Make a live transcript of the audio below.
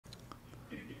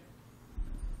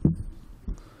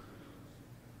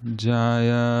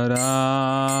Jaya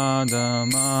Radha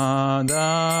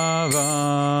Madhava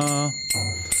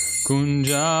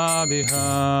Kunja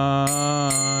Bihari.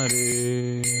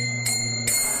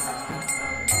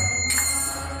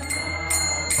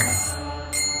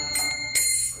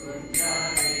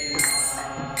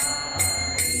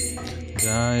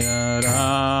 Jaya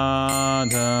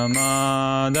Radha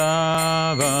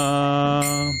Madhava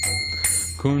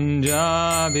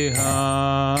Kunja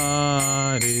Bihari.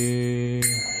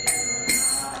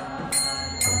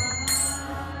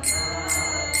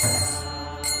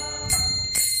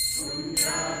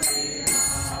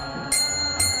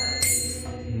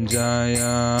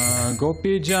 Jaya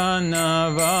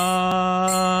Gopijana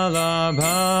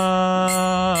Vallabha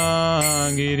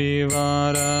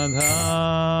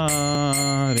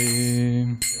Girivaradhari.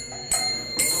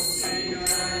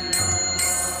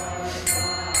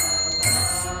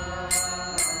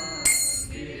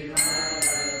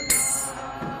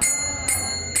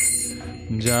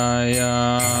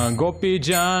 Jaya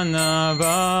Gopijana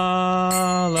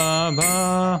Vallabha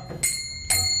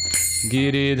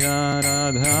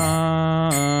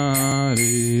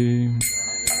Giridharadhari.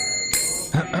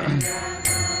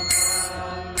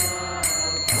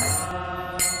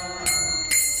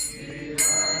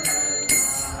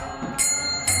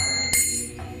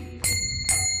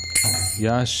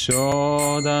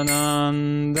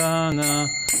 Yashodanandana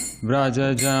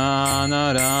Vrajajana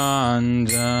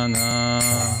Ranjana.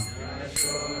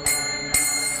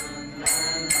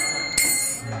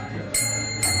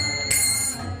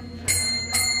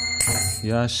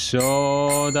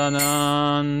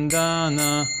 Yashodanandana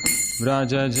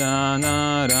Vrajajana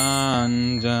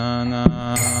Ranjana.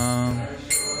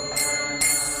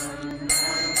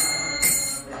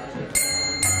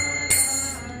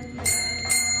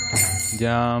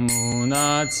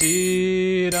 Yamuna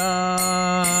Tira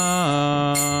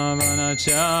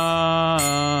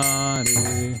Vanachari.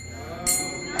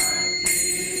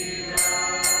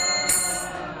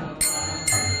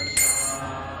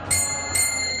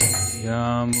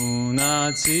 Yamuna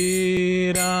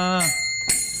Tira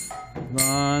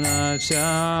Vanachari.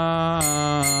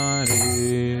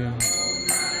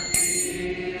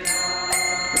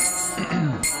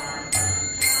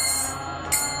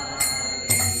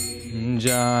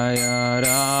 Jaya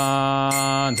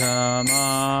Radha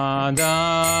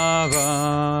Madhava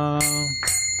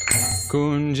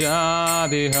Kunja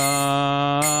Bihari.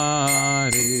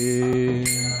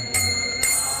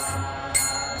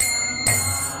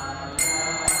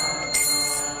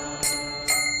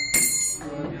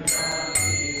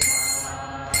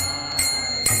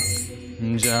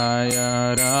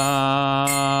 Jaya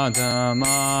Radha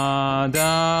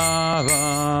Madhava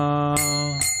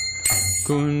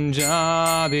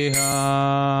Kunja Bihari.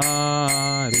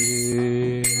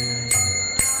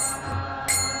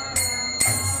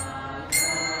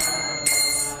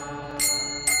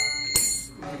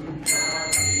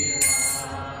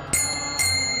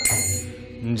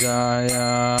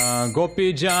 Jaya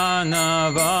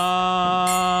Gopijana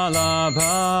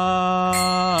Vallabha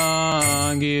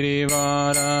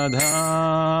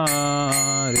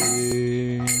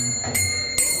Girivaradhari.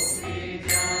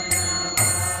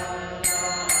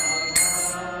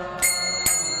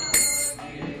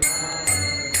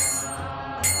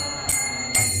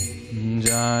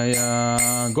 Jaya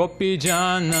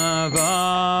Gopijana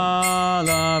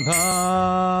Vallabha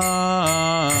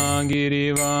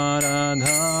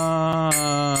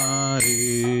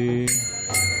Girivaradhari.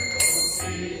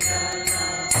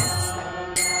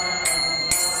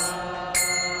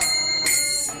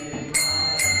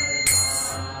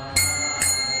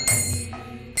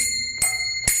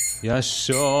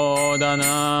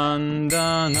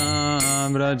 Yashodanandana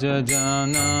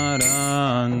Vrajajana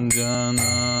Ranjana.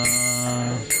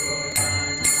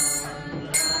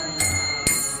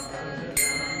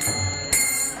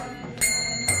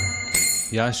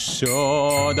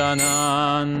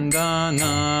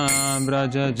 Yashodanandana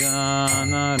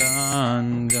Vrajajana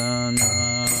Ranjana.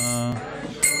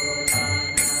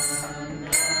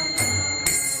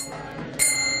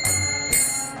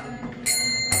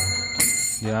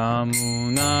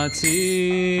 Yamuna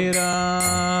Tira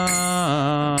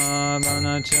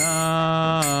Vanachari.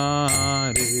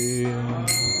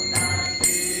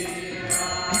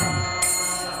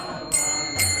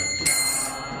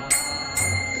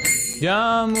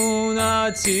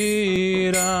 Yamuna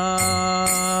Tira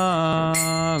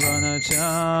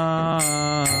Vanachari.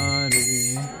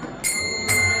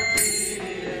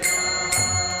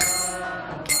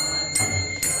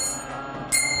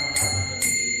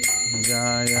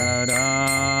 Jaya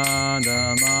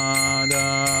Radha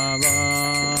Madhava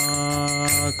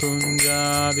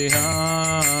Kunja Vihari.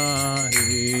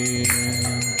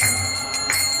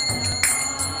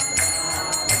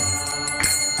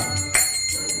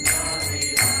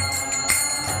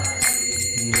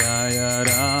 Jaya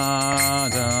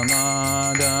Radha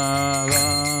Madhava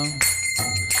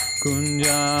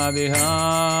Kunja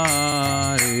Vihari.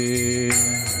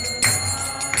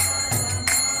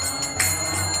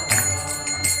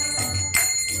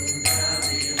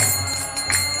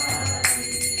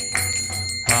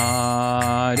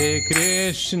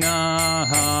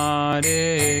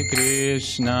 Hare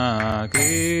Krishna,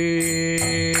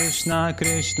 Krishna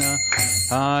Krishna,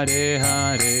 Hare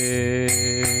Hare,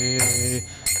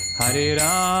 Hare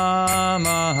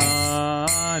Rama,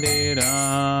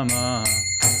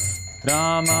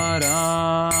 Rama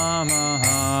Rama,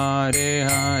 Hare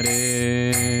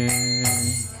Hare.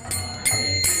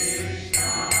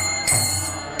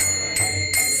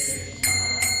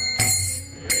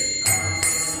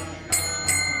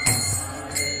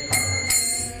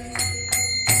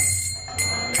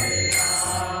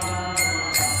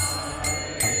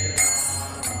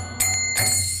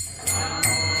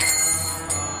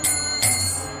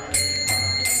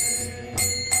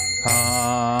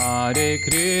 Hare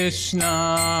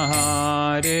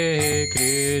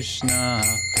Krishna,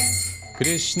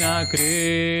 Krishna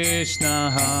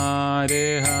Krishna,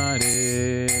 Hare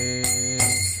Hare,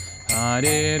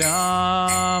 Hare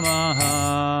Rama,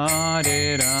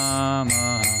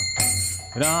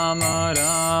 Rama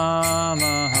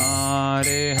Rama,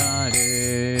 Hare Hare.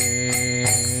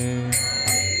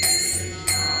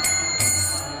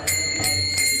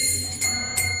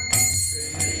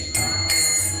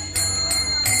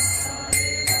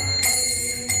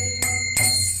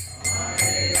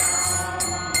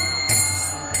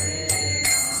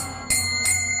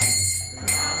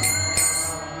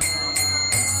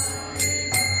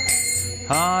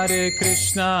 Hare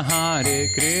Krishna,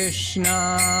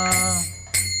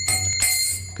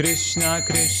 Krishna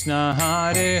Krishna,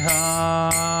 Hare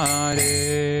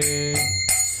Hare,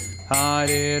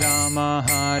 Hare Rama,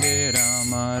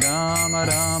 Rama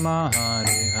Rama,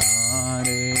 Hare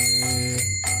Hare.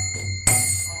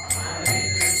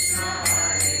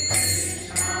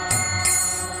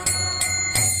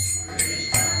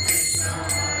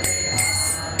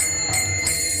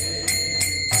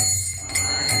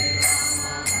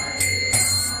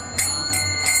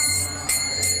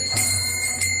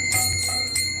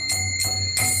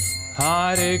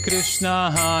 Hare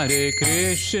Krishna,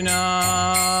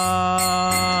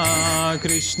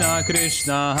 Krishna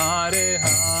Krishna, Hare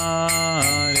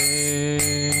Hare,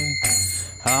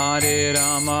 Hare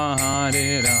Rama,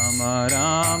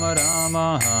 Rama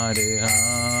Rama, Hare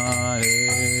Hare.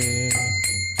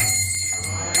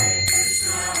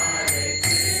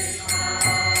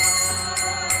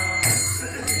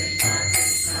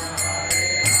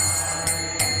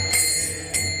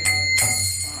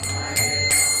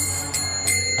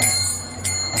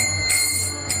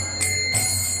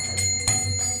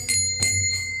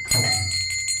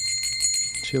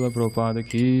 Śrīla Prabhupada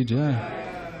ki jai,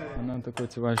 Ananta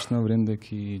Koti Vaishnava Vrinda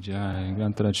ki jai,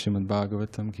 Grantaraj Srimad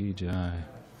Bhagavatam ki jai.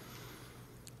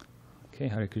 Okay,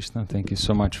 Hare Krishna, thank you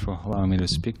so much for allowing me to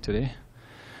speak today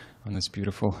on this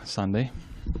beautiful Sunday.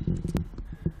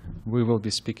 We will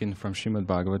be speaking from Srimad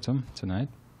Bhagavatam tonight.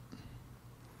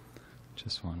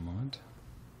 Just one moment.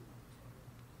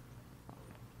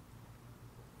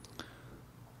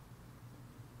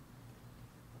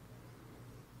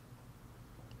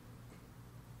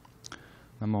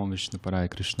 Namo Vishnu Paraya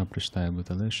Krishna Prashtaya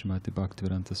Bhutale Srimati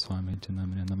Bhaktivedanta Swami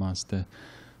Namine Namaste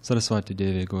Saraswati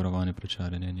Devi Gauravani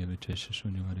Pracharine Nivachesha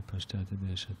Shunyavari Pashtati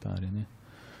Desha Tarine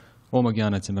Om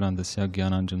Agyana Timrandasya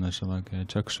Gyananjana Shalakaya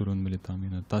Chakshurun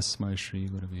Militamina Tasmai Shri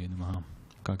Gurave Namaha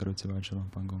Kakaroti Vachalam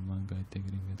Pangam Vangai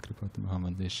Tegri Vedkripati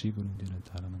Muhammad Deshi Guru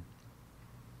Dirataranam.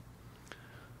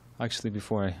 Actually,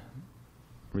 before I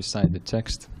recite the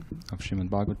text of Srimad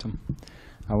Bhagavatam,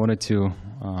 I wanted to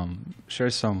share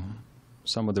some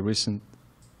of the recent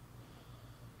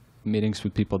meetings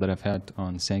with people that I've had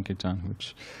on Sankirtan,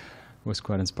 which was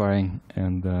quite inspiring.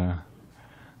 And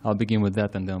I'll begin with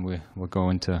that, and then we'll go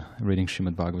into reading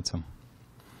Srimad Bhagavatam.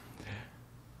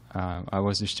 I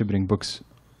was distributing books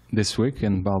this week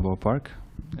in Balboa Park,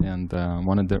 and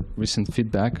one of the recent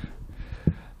feedback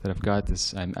that I've got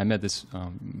is I met this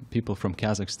people from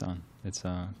Kazakhstan. It's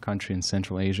a country in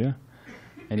Central Asia.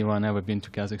 Anyone ever been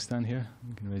to Kazakhstan here?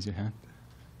 You can raise your hand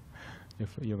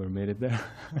if you ever made it there.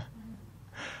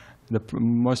 The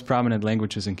most prominent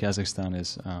languages in Kazakhstan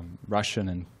is Russian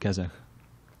and Kazakh.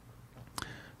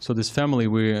 So this family,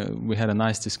 we had a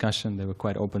nice discussion. They were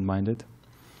quite open-minded.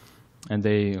 And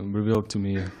they revealed to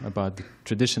me about the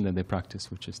tradition that they practice,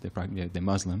 which is they're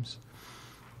Muslims.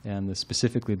 And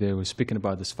specifically, they were speaking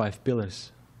about these 5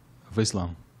 pillars of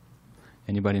Islam.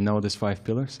 Anybody know these 5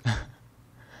 pillars?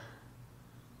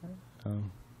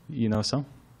 You know some?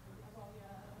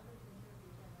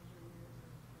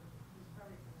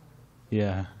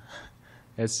 Yeah,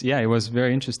 it was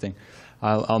very interesting.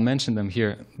 I'll mention them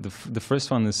here. The first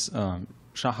one is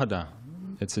Shahada.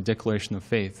 It's a declaration of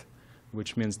faith,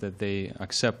 which means that they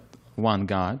accept one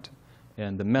God,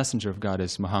 and the messenger of God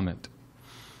is Muhammad.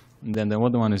 And then the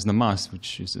other one is Namaz,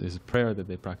 which is a prayer that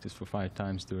they practice for 5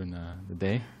 times during the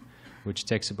day, which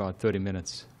takes about 30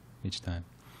 minutes each time.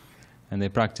 And they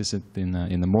practice it in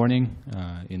the morning,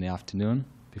 in the afternoon,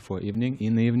 before evening,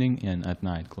 in the evening, and at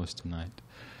night, close to night.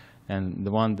 And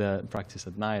the one that practiced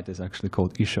at night is actually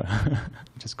called Isha,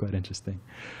 which is quite interesting,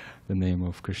 the name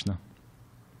of Krishna.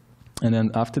 And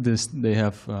then after this, they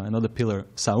have another pillar,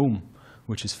 Saum,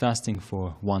 which is fasting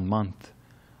for 1 month.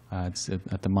 It's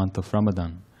at the month of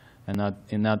Ramadan. And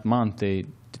in that month, they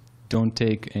don't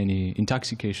take any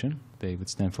intoxication. They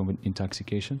withstand from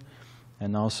intoxication.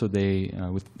 And also they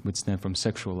withstand from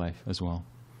sexual life as well.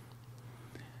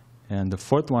 And the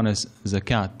 4th one is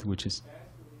Zakat, which is...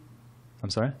 I'm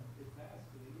sorry?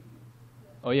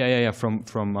 Oh, yeah.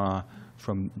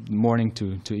 From morning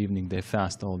to evening, they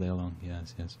fast all day long.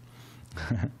 Yes.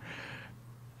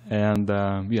 And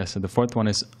so the 4th one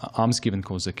is almsgiving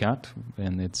called Zakat,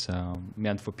 and it's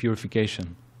meant for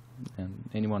purification. And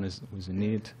anyone who's in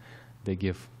need, they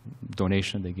give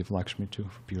donation, they give Lakshmi to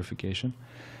for purification.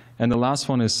 And the last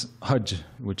one is Hajj,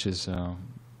 which is,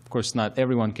 of course, not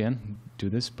everyone can do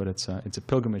this, but it's a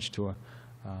pilgrimage to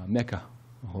Mecca,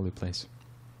 a holy place.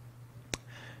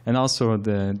 And also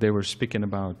they were speaking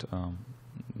about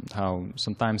how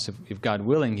sometimes, if God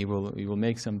willing, He will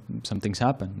make some things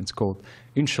happen. It's called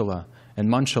Inshallah and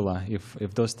Manshallah,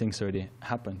 if those things already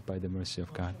happened by the mercy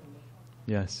of God.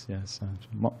 Yes.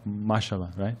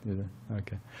 Mashallah, right?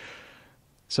 Okay.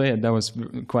 So yeah, that was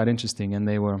quite interesting. And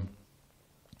they were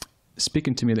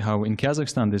speaking to me how in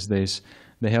Kazakhstan these days,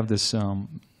 they have this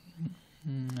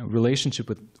relationship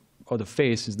with other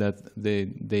faiths, is that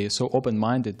they're so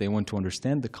open-minded, they want to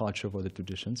understand the culture of other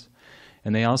traditions.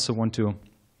 And they also want to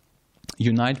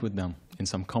unite with them in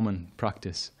some common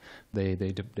practice. They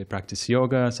practice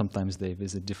yoga, sometimes they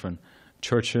visit different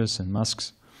churches and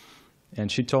mosques. And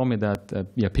she told me that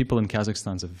people in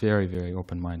Kazakhstan are very, very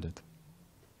open-minded.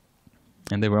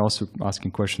 And they were also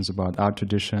asking questions about our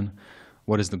tradition.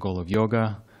 What is the goal of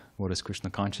yoga? What is Krishna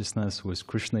consciousness? Who is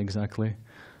Krishna exactly?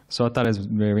 So I thought it was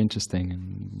very interesting,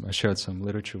 and I shared some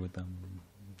literature with them.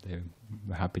 They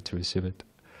were happy to receive it.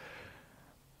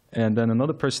 And then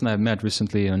another person I met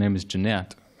recently, her name is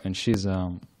Jeanette, and she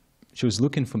was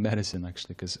looking for medicine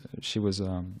actually, because she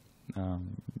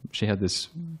had this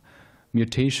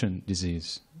mutation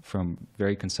disease from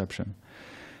very conception.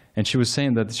 And she was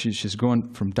saying that she's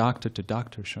going from doctor to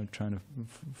doctor trying to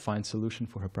find solution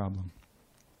for her problem.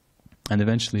 And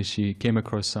eventually she came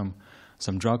across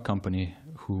some drug company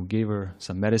who gave her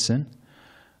some medicine,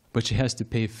 but she has to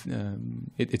pay,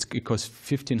 it costs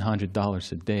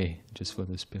 $1,500 a day just for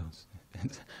those pills.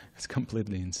 It's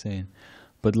completely insane.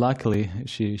 But luckily,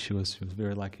 she was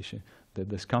very lucky that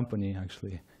this company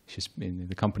actually,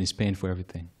 the company's paying for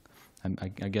everything.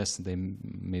 I guess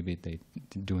maybe they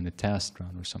doing a test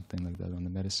run or something like that on the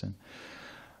medicine.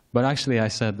 But actually I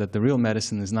said that the real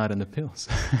medicine is not in the pills.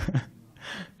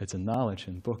 It's a knowledge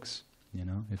in books. You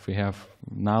know, if we have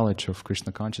knowledge of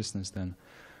Krishna consciousness, then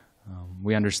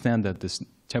we understand that this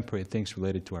temporary things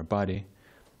related to our body,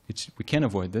 we can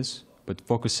avoid this, but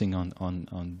focusing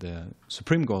on the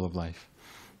supreme goal of life,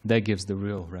 that gives the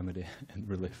real remedy and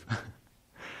relief.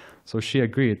 So she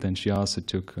agreed, and she also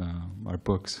took our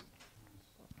books.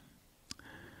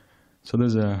 So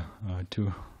those are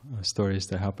 2 stories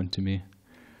that happened to me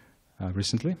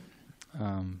recently.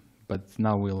 But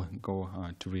now we'll go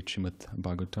to read Srimad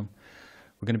Bhagavatam.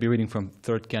 We're going to be reading from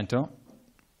 3rd Canto,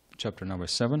 chapter number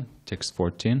 7, text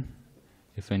 14,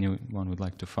 if anyone would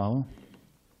like to follow.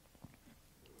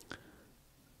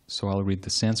 So I'll read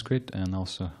the Sanskrit and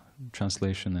also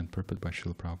translation and purport by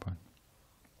Srila Prabhupada.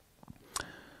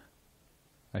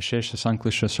 Ashesha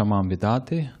Sanklisha Shamam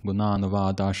Vidati,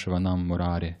 Gunanavadashavanam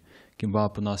Murari,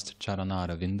 Kimva Punast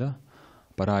Charanara Vinda,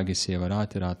 Paragi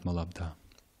Sevarati Ratma Labdha.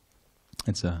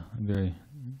 It's a very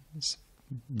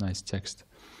nice text.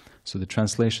 So the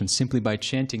translation: simply by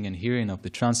chanting and hearing of the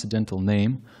transcendental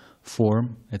name,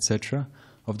 form, etc.,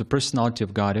 of the personality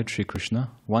of Godhead, Śrī Kṛṣṇa,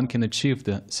 one can achieve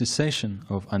the cessation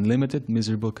of unlimited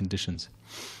miserable conditions.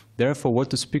 Therefore, what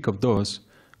to speak of those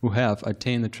who have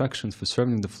attained attractions for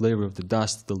serving the flavor of the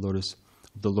dust of the lotus,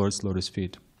 the Lord's lotus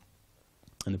feet.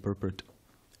 And the purport,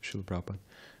 Srila Prabhupada.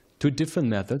 2 different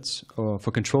methods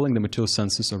for controlling the material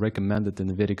senses are recommended in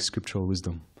the Vedic scriptural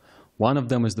wisdom. One of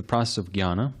them is the process of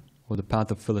jnana, or the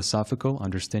path of philosophical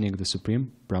understanding of the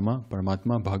Supreme, Brahma,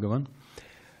 Paramatma, Bhagavan.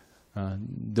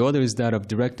 The other is that of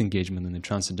direct engagement in the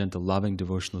transcendental loving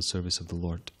devotional service of the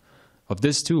Lord. Of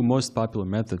these 2 most popular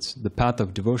methods, the path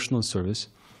of devotional service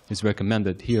is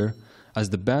recommended here as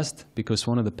the best because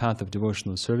one of the path of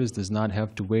devotional service does not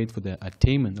have to wait for the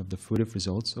attainment of the fruitive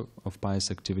results of pious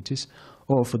activities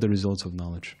or for the results of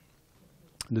knowledge.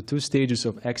 The 2 stages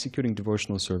of executing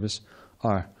devotional service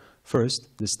are,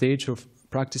 first, the stage of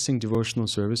practicing devotional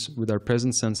service with our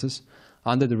present senses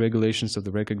under the regulations of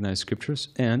the recognized scriptures,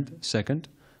 and second,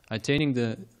 attaining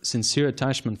the sincere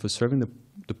attachment for serving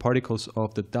the particles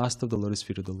of the dust of the lotus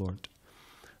feet of the Lord.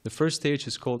 The first stage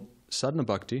is called sadhana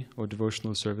bhakti, or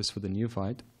devotional service for the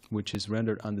neophyte, which is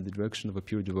rendered under the direction of a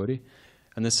pure devotee.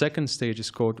 And the second stage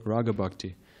is called raga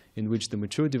bhakti, in which the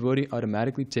mature devotee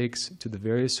automatically takes to the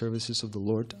various services of the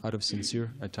Lord out of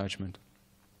sincere attachment.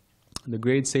 The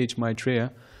great sage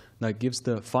Maitreya now gives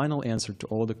the final answer to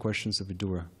all the questions of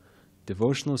Vidura.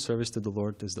 Devotional service to the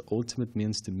Lord is the ultimate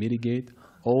means to mitigate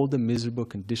all the miserable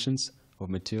conditions of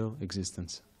material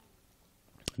existence.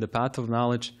 The path of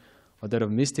knowledge, or that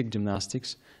of mystic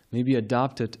gymnastics, may be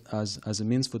adopted as a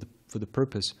means for the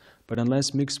purpose, but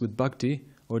unless mixed with bhakti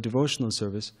or devotional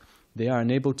service, they are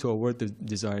unable to award the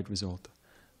desired result.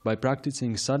 By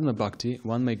practicing sadhana bhakti,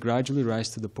 one may gradually rise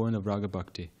to the point of raga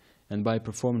bhakti, and by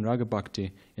performing raga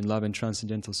bhakti in love and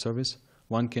transcendental service,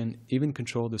 one can even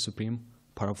control the Supreme,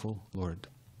 powerful Lord.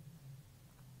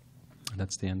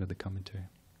 That's the end of the commentary.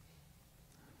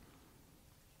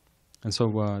 And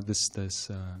so this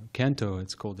canto,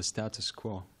 it's called the status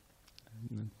quo,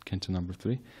 canto number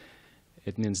 3.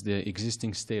 It means the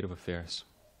existing state of affairs.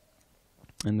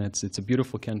 And it's a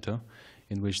beautiful canto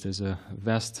in which there's a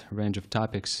vast range of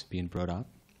topics being brought up.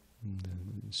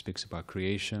 It speaks about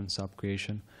creation,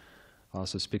 sub-creation.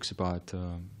 Also speaks about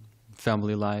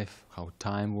family life, how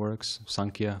time works,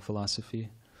 Sankhya philosophy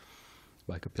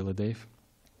by Kapila Dev.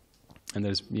 And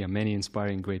there's many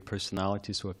inspiring great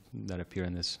personalities that appear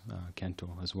in this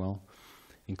canto as well,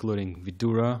 including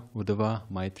Vidura, Uddhava,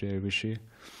 Maitreya Rishi,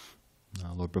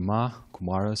 Lord Brahma,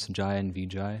 Kumaras, Jaya and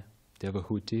Vijay,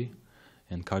 Devahuti,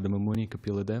 and Kardama Muni,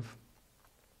 Kapila Dev.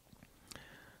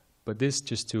 But this,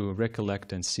 just to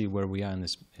recollect and see where we are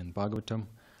in Bhagavatam,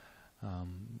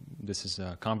 this is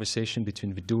a conversation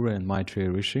between Vidura and Maitreya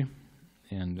Rishi.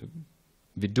 And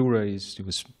Vidura he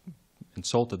was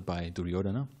insulted by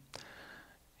Duryodhana.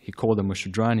 He called him a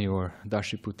Shudrani, or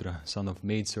Dashiputra, son of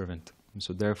maidservant. And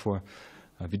so therefore,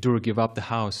 Vidura gave up the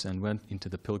house and went into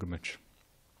the pilgrimage.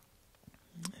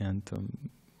 And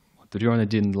Duryodhana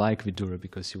didn't like Vidura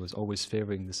because he was always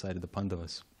favoring the side of the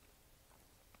Pandavas.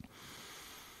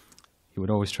 He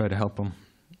would always try to help him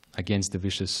against the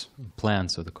vicious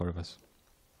plans of the Kauravas.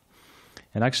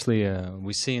 And actually,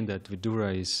 we've seen that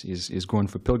Vidura is going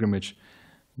for pilgrimage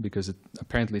because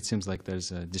apparently it seems like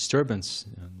there's a disturbance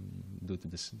due to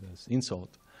this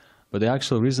insult. But the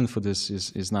actual reason for this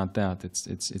is not that.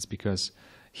 It's because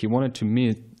he wanted to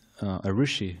meet a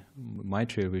rishi,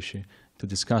 Maitreya Rishi, to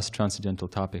discuss transcendental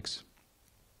topics.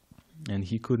 And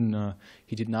he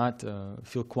did not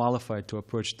feel qualified to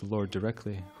approach the Lord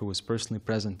directly, who was personally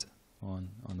present on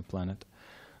the planet.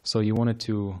 So he wanted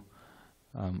to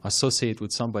associate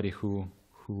with somebody who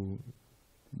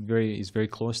is very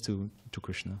close to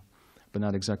Krishna, but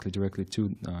not exactly directly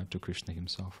to Krishna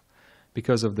himself.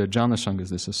 Because of the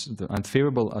Janasangas, the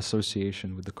unfavorable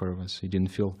association with the Kauravas, he didn't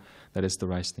feel that it's the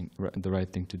right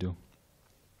thing to do.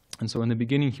 And so in the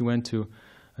beginning he went to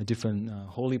different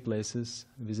holy places,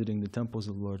 visiting the temples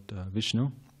of Lord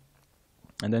Vishnu.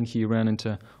 And then he ran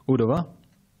into Uddhava.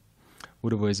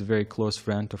 Uddhava is a very close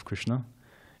friend of Krishna.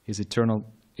 His eternal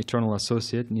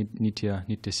associate, Nitya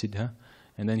Siddha.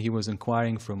 And then he was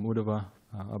inquiring from Uddhava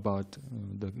about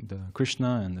the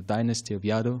Krishna and the dynasty of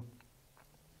Yadu.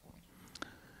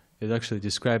 It actually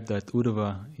described that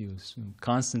Uddhava, he was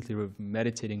constantly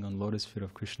meditating on lotus feet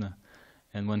of Krishna.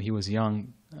 And when he was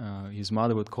young, his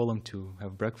mother would call him to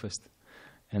have breakfast.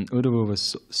 And Uddhava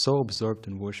was so absorbed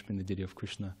in worshiping the deity of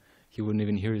Krishna, he wouldn't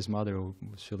even hear his mother who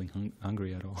was feeling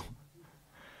hungry at all.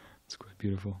 It's quite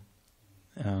beautiful.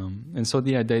 And so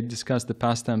they discussed the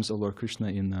pastimes of Lord Krishna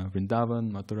in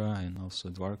Vrindavan, Mathura, and also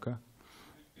Dwarka.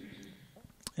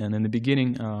 And in the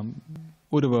beginning,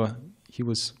 Uddhava, he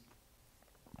was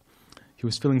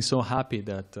feeling so happy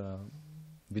that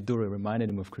Vidura reminded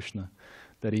him of Krishna,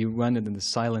 that he went in the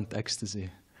silent ecstasy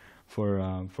for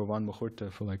one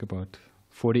muhurta, for like about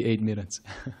 48 minutes.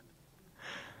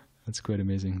 That's quite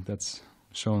amazing. That's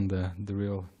shown the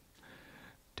real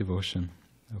devotion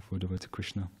of Uddhava to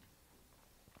Krishna.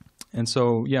 And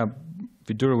so, yeah,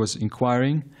 Vidura was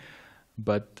inquiring,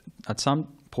 but at some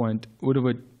point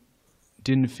Uddhava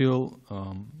didn't feel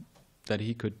that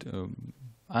he could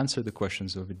answer the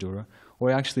questions of Vidura, or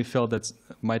he actually felt that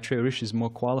Maitreya Rishi is more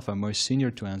qualified, more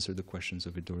senior to answer the questions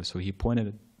of Vidura. So he pointed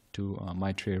it to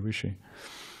Maitreya Rishi,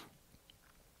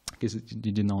 because he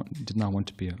did not want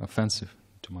to be offensive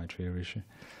to Maitreya Rishi.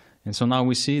 And so now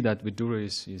we see that Vidura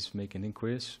is making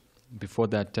inquiries. Before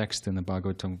that text in the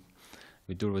Bhagavatam,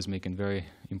 Vidura was making very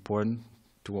important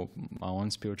to our own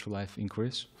spiritual life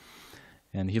inquiries.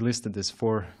 And he listed these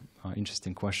 4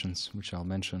 interesting questions, which I'll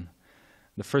mention.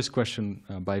 The first question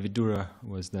by Vidura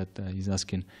was that he's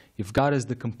asking, if God is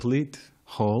the complete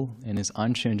whole and is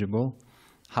unchangeable,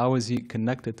 how is he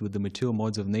connected with the material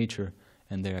modes of nature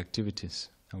and their activities?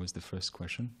 That was the first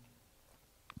question.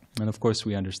 And of course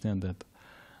we understand that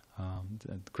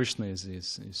Krishna is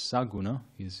saguna.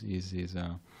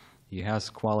 He has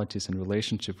qualities in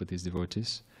relationship with his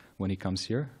devotees when he comes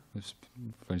here,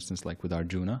 for instance, like with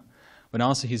Arjuna. But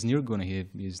also he's nirguna.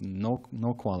 He has no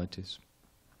qualities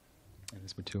in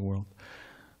this material world.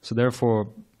 So therefore,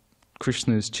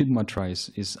 Krishna's Chidmatra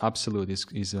is absolute.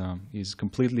 Is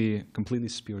completely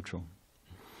spiritual.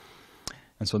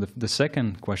 And so the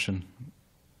second question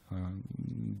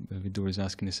Vidura is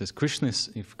asking, he says,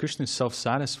 if Krishna is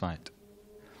self-satisfied,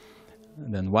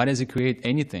 then why does he create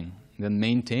anything, then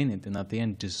maintain it, and at the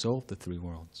end dissolve the 3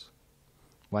 worlds?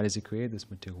 Why does he create this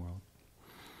material world?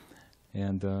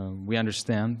 And we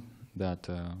understand that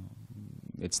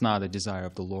it's not a desire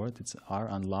of the Lord, it's our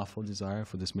unlawful desire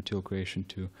for this material creation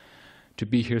to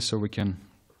be here so we can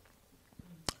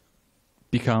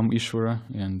become Ishvara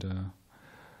and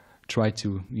try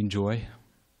to enjoy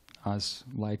as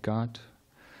like God.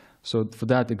 So for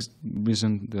that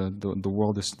reason, the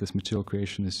world, this material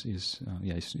creation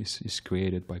is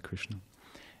created by Krishna.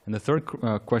 And the third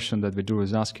question that Vidura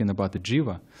is asking about the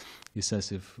jiva, he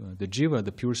says, if the jiva,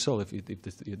 the pure soul, if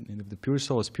the pure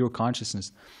soul is pure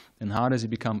consciousness, then how does it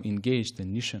become engaged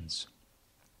in nishans?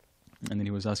 And then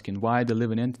he was asking why the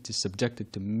living entity is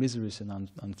subjected to miseries and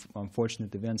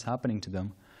unfortunate events happening to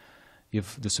them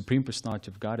if the Supreme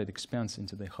Personality of Godhead expands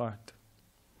into their heart.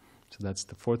 So that's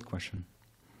the fourth question.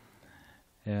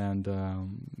 And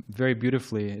very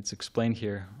beautifully it's explained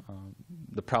here,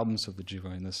 the problems of the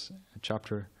jiva in this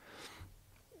chapter.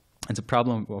 It's a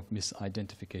problem of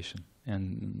misidentification.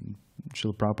 And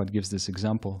Srila Prabhupada gives this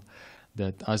example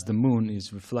that as the moon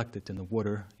is reflected in the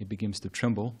water, it begins to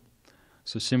tremble.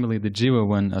 So similarly, the jiva,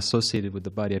 when associated with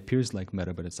the body, appears like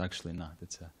matter, but it's actually not.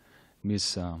 It's a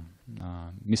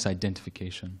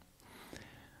misidentification.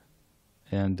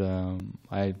 And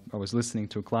I was listening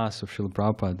to a class of Srila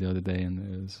Prabhupada the other day,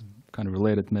 and it was kind of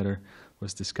related matter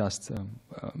was discussed.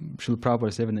 Srila Prabhupada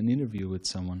was having an interview with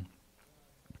someone,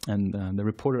 and the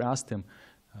reporter asked him,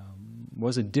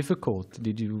 was it difficult?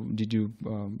 Did you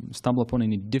stumble upon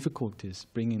any difficulties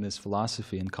bringing this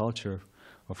philosophy and culture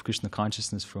of Krishna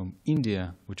consciousness from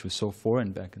India, which was so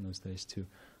foreign back in those days, to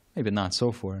maybe not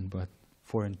so foreign, but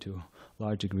foreign to a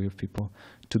large degree of people,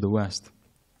 to the West?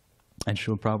 And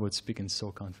Srila Prabhupada was speaking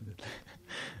so confidently.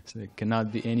 So there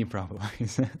cannot be any problem. He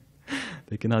said,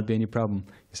 there cannot be any problem.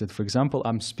 He said, for example,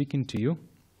 I'm speaking to you,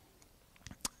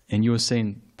 and you're a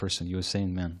sane person, you're a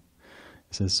sane man.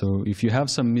 He says, so if you have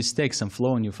some mistakes, some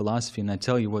flaw in your philosophy, and I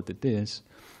tell you what it is,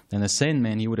 then a sane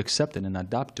man, he would accept it and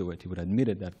adapt to it. He would admit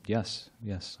it that, yes,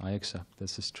 I accept,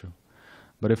 this is true.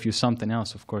 But if you're something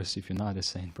else, of course, if you're not a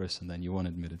sane person, then you won't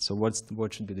admit it. So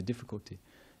what should be the difficulty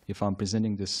if I'm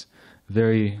presenting this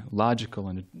very logical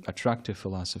and attractive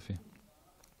philosophy?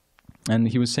 And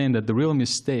he was saying that the real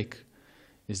mistake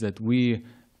is that we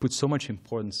put so much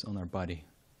importance on our body,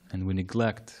 and we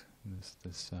neglect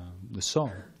the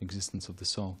soul, existence of the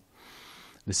soul,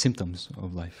 the symptoms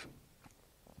of life.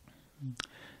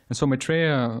 And so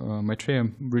Maitreya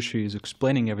Rishi is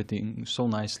explaining everything so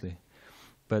nicely,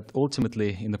 but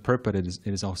ultimately in the purport it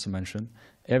is also mentioned,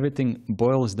 everything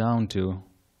boils down to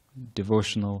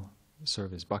devotional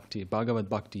service, bhakti, Bhagavad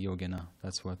Bhakti Yogena.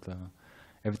 That's what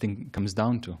everything comes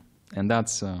down to. And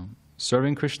that's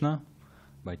serving Krishna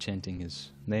by chanting his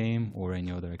name or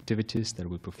any other activities that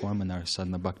we perform in our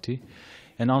sadhana bhakti,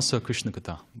 and also Krishna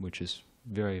Katha, which is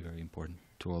very, very important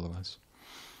to all of us.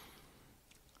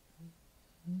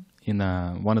 In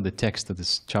one of the texts of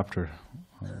this chapter,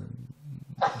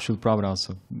 Srila Prabhupada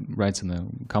also writes in the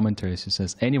commentaries, he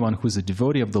says, anyone who is a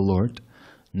devotee of the Lord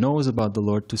knows about the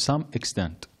Lord to some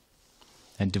extent,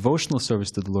 and devotional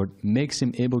service to the Lord makes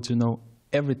him able to know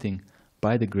everything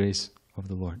by the grace of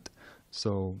the Lord.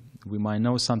 So we might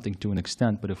know something to an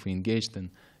extent, but if we engage in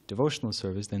devotional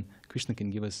service, then Krishna can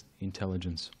give us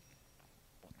intelligence.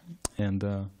 And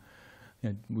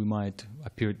we might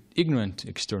appear ignorant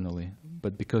externally,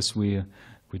 but because we're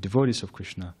devotees of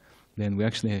Krishna, then we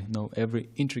actually know every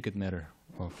intricate matter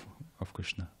of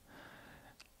Krishna.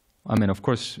 I mean, of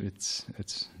course, it's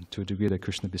to a degree that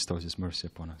Krishna bestows His mercy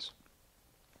upon us.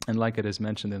 And like it is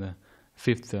mentioned in the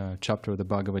 5th chapter of the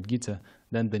Bhagavad Gita,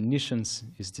 then the nishanas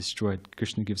is destroyed.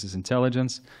 Krishna gives us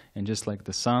intelligence, and just like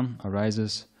the sun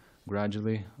arises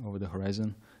gradually over the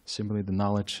horizon, similarly the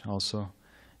knowledge also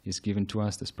is given to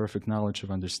us, this perfect knowledge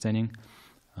of understanding,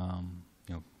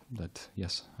 that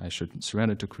yes, I should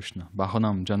surrender to Krishna.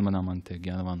 Bahanam janmanam ante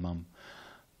gyanavan mam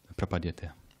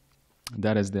prapadyate.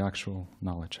 That is the actual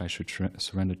knowledge. I should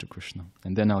surrender to Krishna.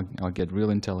 And then I'll get real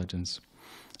intelligence.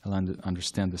 I'll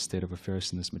understand the state of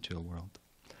affairs in this material world.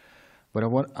 But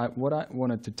what I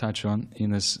wanted to touch on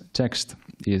in this text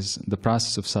is the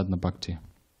process of sadhana bhakti.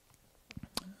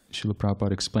 Srila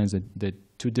Prabhupada explains that there are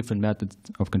two different methods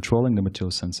of controlling the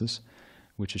material senses,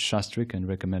 which is shastric and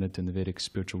recommended in the Vedic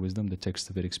spiritual wisdom, the text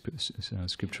of Vedic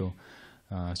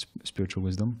spiritual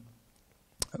wisdom.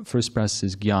 First process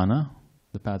is jnana,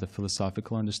 the path of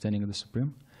philosophical understanding of the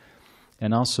Supreme,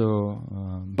 and also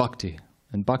bhakti.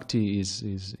 And bhakti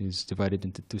is divided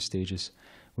into two stages,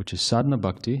 which is sadhana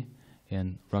bhakti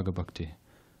and raga bhakti.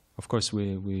 Of course,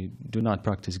 we do not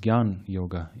practice jnana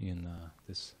yoga in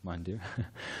this mandir.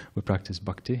 We practice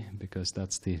bhakti because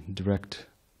that's the direct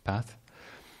path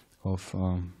of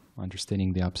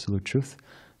understanding the absolute truth.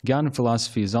 Jnana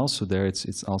philosophy is also there.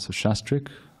 It's also shastric,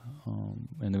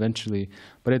 and eventually,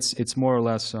 but it's more or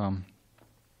less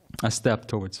a step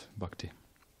towards bhakti,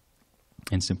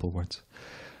 in simple words.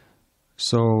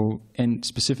 So, and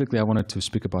specifically I wanted to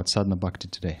speak about sadhana bhakti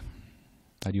today.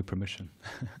 I have your permission.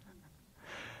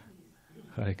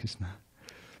 Hare Krishna.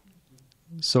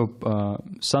 So,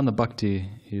 sadhana bhakti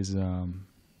is,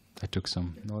 I took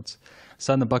some notes.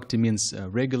 Sadhana bhakti means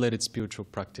regulated spiritual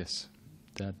practice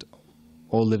that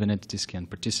all living entities can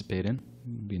participate in,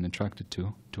 being attracted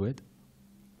to it.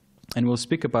 And we'll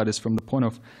speak about this from the point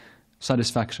of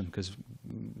satisfaction, because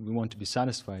we want to be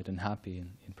satisfied and happy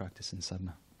in practicing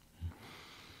sadhana.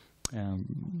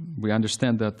 We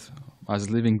understand that as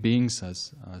living beings,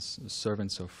 as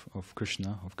servants of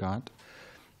Krishna, of God,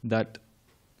 that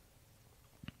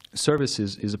service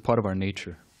is a part of our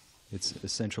nature. It's an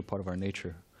essential part of our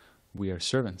nature. We are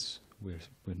servants.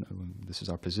 This is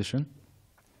our position.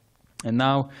 And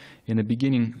now, in the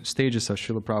beginning stages, as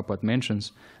Srila Prabhupada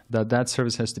mentions, that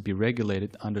service has to be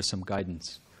regulated under some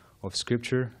guidance of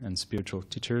scripture and spiritual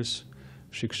teachers,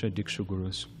 shiksha, diksha,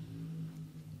 gurus.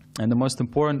 And the most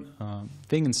important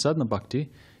thing in sadhana bhakti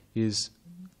is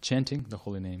chanting the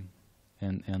holy name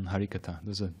and harikatha.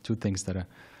 Those are two things that are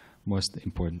most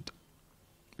important,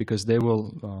 because they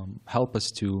will help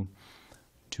us to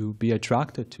be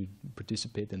attracted to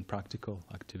participate in practical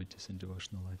activities in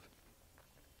devotional life.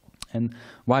 And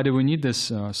why do we need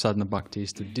this sadhana bhakti?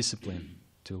 Is to discipline,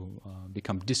 to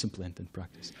become disciplined in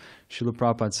practice. Srila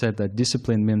Prabhupada said that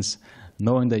discipline means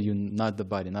knowing that you're not the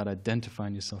body, not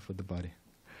identifying yourself with the body.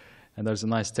 And there's a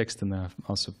nice text in the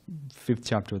also 5th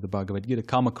chapter of the Bhagavad Gita,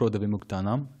 Kama Krodha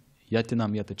Vimuktanam,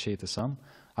 Yatinam Yata Chetasam,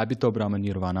 Abhito Brahma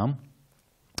Nirvanam,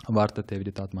 Vartate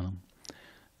Viditatmanam.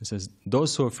 It says,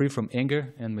 those who are free from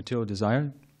anger and material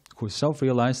desire, who are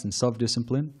self-realized and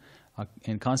self-disciplined,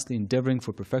 and constantly endeavoring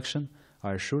for perfection,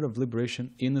 are assured of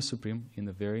liberation in the Supreme in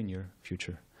the very near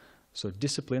future. So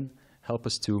discipline helps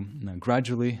us to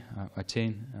gradually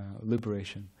attain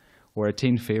liberation or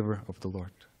attain favor of the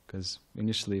Lord. Because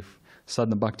initially, if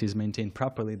sadhana bhakti is maintained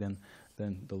properly, then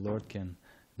the Lord can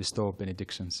bestow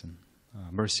benedictions and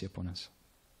mercy upon us.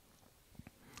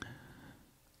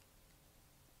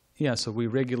 Yeah, so we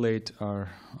regulate our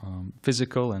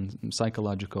physical and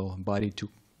psychological body to,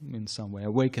 in some way,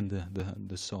 awaken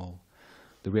the soul,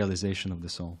 the realization of the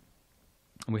soul.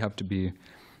 We have to be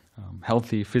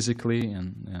healthy physically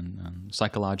and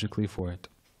psychologically for it.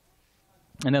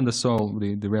 And then the soul,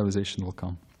 the realization will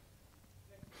come.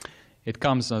 It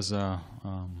comes as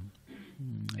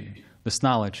this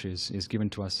knowledge is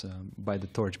given to us by the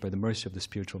torch, by the mercy of the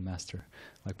spiritual master.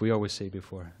 Like we always say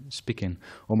before speaking,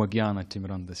 Oma Jnana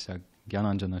Timrandasya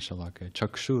Jnananjana Shalaka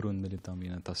Chakshurun Militam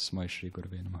Yena Tasmai Śrī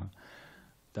Gurave Namaha.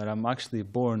 That I'm actually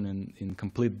born in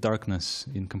complete darkness,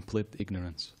 in complete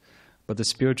ignorance. But the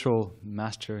spiritual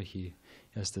master, he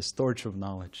has this torch of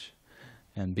knowledge.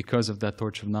 And because of that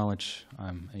torch of knowledge,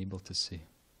 I'm able to see.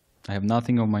 I have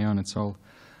nothing of my own, it's all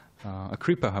a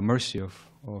kripa, a mercy of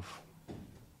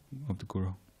the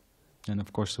Guru, and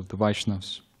of course of the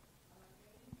Vaishnavas.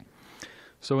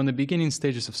 So in the beginning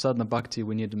stages of sadhana bhakti,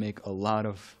 we need to make a lot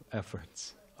of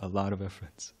efforts,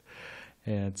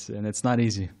 And it's not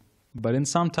easy. But in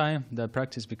some time, that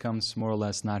practice becomes more or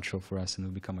less natural for us and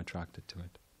we become attracted to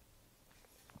it.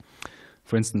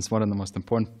 For instance, one of the most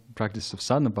important practices of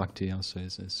sadhana bhakti also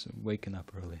is waking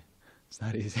up early. It's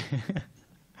not easy.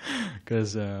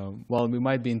 Because, well, we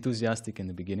might be enthusiastic in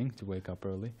the beginning to wake up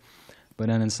early, but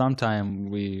then in some time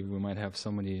we might have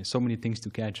so many things to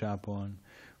catch up on.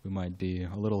 We might be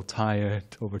a little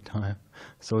tired over time,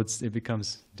 so it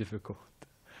becomes difficult.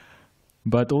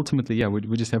 But ultimately, yeah,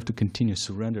 we just have to continue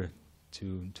surrender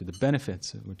to the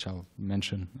benefits, which I'll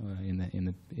mention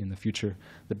in the future.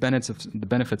 The benefits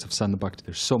of sadhana bhakti.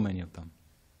 There's so many of them.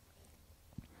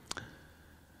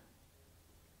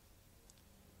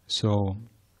 So,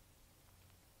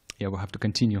 yeah, we'll have to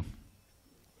continue.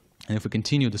 And if we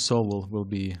continue, the soul will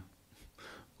be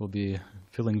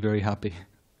feeling very happy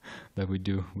that we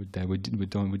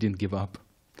didn't give up,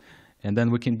 and then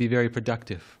we can be very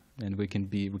productive, and we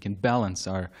can balance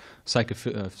our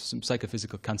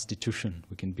psychophysical constitution.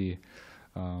 We can be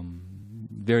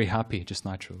very happy just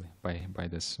naturally by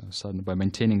this sadhana, by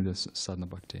maintaining this sadhana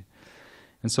bhakti.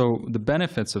 And so the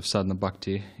benefits of sadhana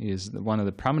bhakti is one of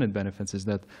the prominent benefits is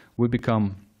that we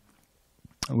become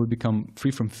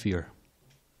free from fear.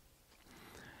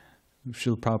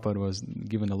 Srila Prabhupada was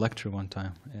given a lecture one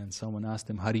time, and someone asked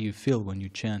him, "How do you feel when you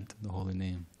chant the holy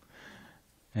name?"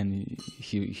 And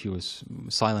he was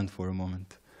silent for a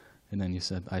moment, and then he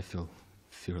said, "I feel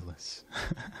fearless."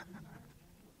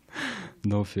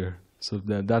 No fear. So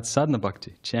that's sadhana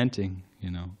bhakti, chanting,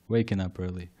 waking up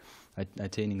early,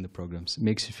 attaining the programs,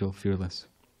 makes you feel fearless.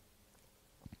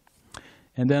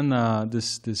 And then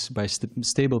this by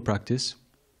stable practice,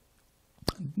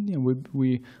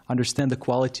 we understand the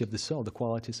quality of the soul, the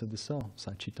qualities of the soul,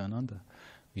 Satchitananda,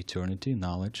 eternity,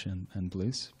 knowledge, and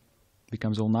bliss.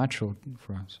 Becomes all natural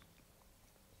for us.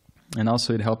 And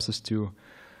also it helps us to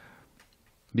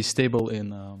be stable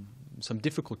in some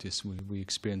difficulties we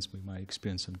experience. We might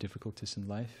experience some difficulties in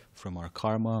life from our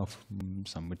karma, of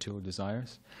some material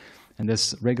desires. And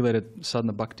this regulated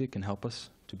sadhana bhakti can help us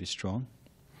to be strong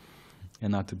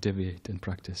and not to deviate in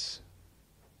practice.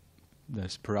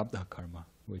 There's prarabdha karma,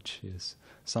 which is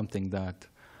something that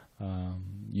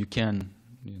you can,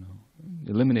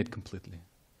 eliminate completely.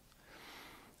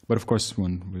 But of course,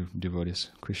 when we're devotees,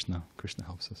 Krishna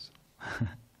helps us.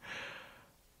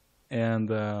 And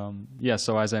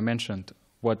so as I mentioned,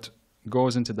 what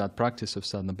goes into that practice of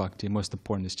sadhana bhakti, most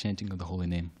important is chanting of the holy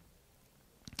name,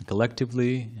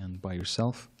 collectively and by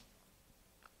yourself.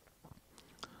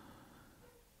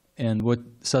 And what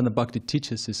sadhana bhakti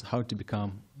teaches is how to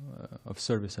become of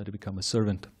service, how to become a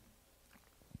servant.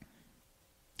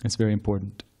 It's very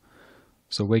important.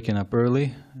 So waking up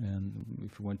early, and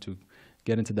if we want to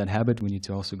get into that habit, we need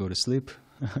to also go to sleep,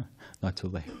 not too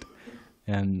late.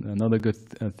 And another good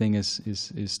thing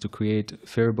is to create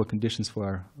favorable conditions for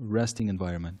our resting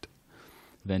environment.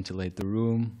 Ventilate the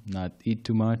room, not eat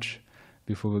too much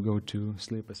before we go to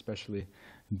sleep, especially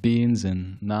beans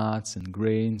and nuts and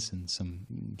grains and some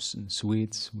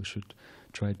sweets. We should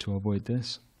try to avoid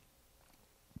this.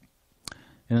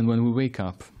 And when we wake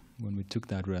up, when we took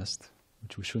that rest,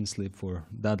 which we shouldn't sleep for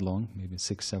that long, maybe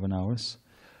 6-7 hours,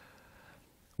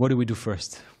 what do we do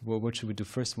first? What should we do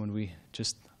first when we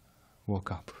just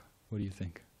woke up? What do you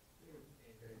think?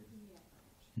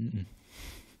 Mm-mm.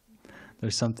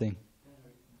 There's something.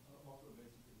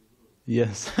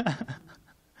 Yes.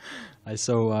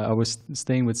 I was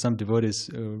staying with some devotees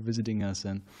visiting us,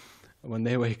 and when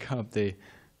they wake up, they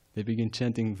begin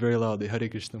chanting very loudly, Hare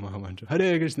Krishna Mahamantra,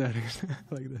 Hare Krishna, Hare Krishna,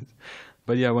 like this.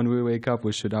 But yeah, when we wake up,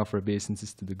 we should offer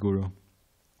obeisances to the Guru.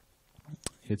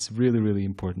 It's really, really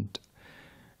important.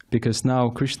 Because now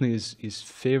Krishna is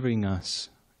favoring us,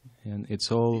 and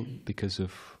it's all because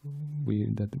of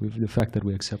the fact that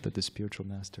we accepted the spiritual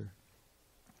master.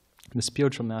 The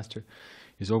spiritual master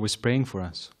is always praying for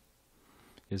us,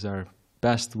 is our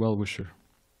best well-wisher.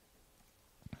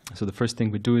 So the first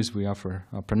thing we do is we offer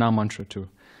a pranam mantra to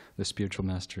the spiritual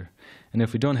master. And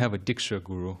if we don't have a Diksha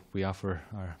Guru, we offer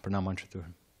our pranam mantra to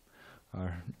him,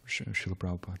 our Srila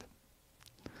Prabhupada.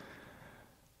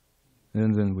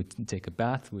 And then we take a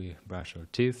bath, we brush our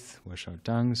teeth, wash our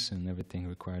tongues, and everything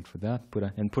required for that. Put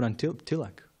on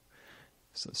tilak.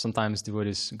 So sometimes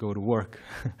devotees go to work,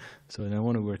 so they don't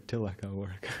want to wear tilak at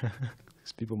work.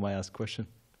 Because people might ask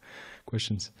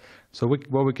questions. So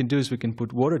what we can do is we can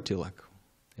put water tilak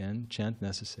and chant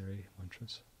necessary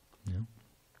mantras. Yeah.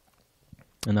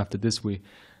 And after this we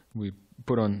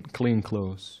put on clean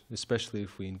clothes, especially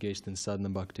if we engaged in sadhana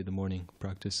bhakti, the morning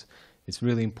practice. It's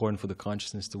really important for the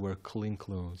consciousness to wear clean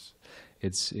clothes.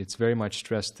 It's very much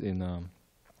stressed in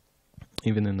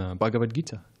Even in the Bhagavad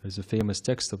Gita, there's a famous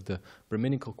text of the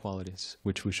Brahminical qualities,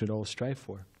 which we should all strive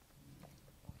for.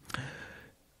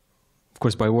 Of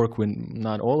course, by work,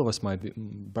 not all of us might be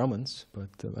Brahmins, but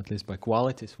at least by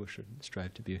qualities, we should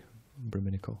strive to be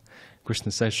Brahminical.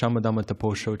 Krishna says, Shamadama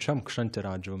tapo shocham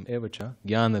kshantarajvam evacha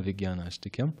jnana vijnana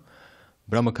ashtikyam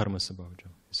brahma karma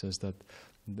sabhavajam. He says that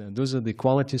those are the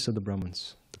qualities of the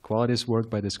Brahmins. The qualities worked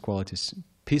by these qualities: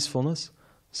 peacefulness,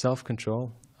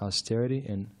 self-control, austerity,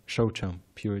 and shocham,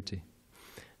 purity.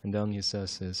 And then he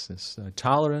says is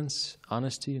tolerance,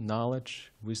 honesty,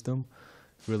 knowledge, wisdom,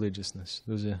 religiousness.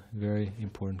 Those are very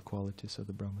important qualities of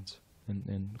the Brahmins.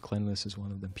 And cleanliness is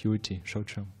one of them, purity,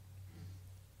 shocham.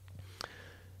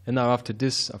 And now after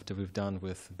this, after we've done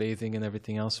with bathing and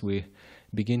everything else, we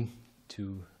begin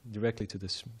directly to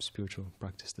this spiritual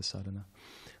practice, the sadhana,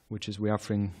 which is we're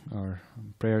offering our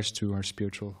prayers to our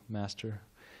spiritual master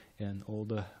and all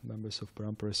the members of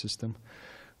Parampara system.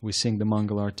 We sing the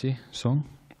Mangalarti song,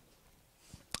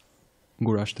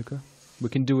 Gurashtaka. We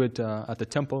can do it at the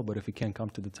temple, but if we can't come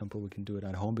to the temple, we can do it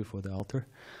at home before the altar.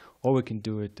 Or we can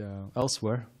do it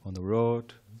elsewhere, on the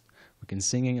road. We can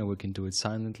sing it, or we can do it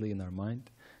silently in our mind.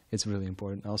 It's really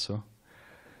important also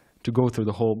to go through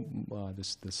the whole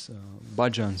this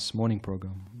bhajans morning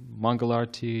program.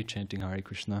 Mangalarti, chanting Hare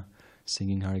Krishna,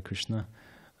 singing Hare Krishna,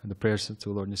 and the prayers to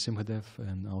Lord Nrsimhadev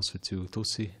and also to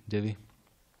Tulsi Devi.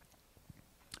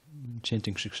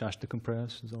 Chanting Shikshashtakam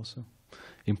prayers is also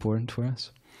important for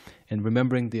us. And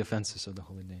remembering the offenses of the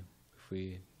holy name. If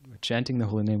we are chanting the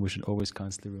holy name, we should always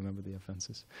constantly remember the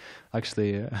offenses.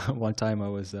 Actually, one time I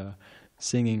was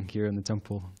singing here in the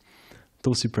temple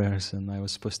Tulsi prayers, and I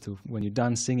was supposed to, when you're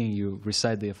done singing, you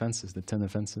recite the offenses, the 10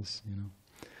 offenses, you know.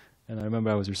 And I remember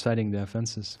I was reciting the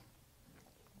offenses.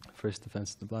 First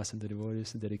offense, the blessed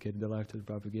devotees dedicated their life to the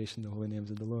propagation of the holy names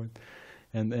of the Lord.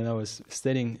 And I was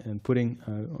studying and putting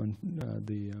on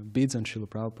the beads on Srila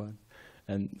Prabhupada.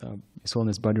 And His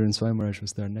Holiness Bhadran Swami Maharaj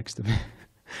was there next to me.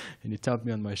 And he tapped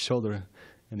me on my shoulder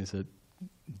and he said,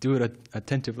 do it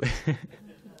attentively.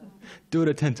 Do it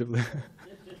attentively.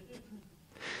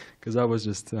 Because I was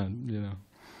just,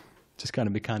 just kind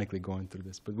of mechanically going through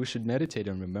this. But we should meditate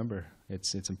and remember.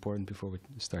 It's important before we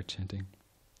start chanting.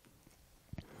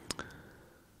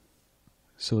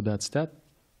 So that's that.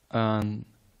 And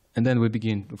then we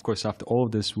begin, of course, after all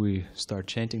of this, we start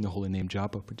chanting the holy name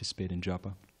japa, participate in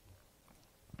japa.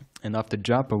 And after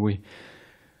japa,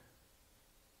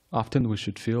 often we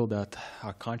should feel that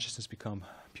our consciousness become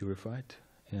purified.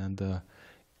 And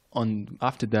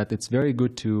after that, it's very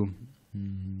good to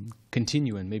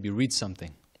continue and maybe read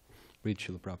something. Read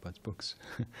Srila Prabhupada's books.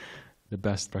 The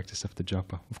best practice of the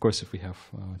japa. Of course, if we have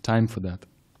time for that.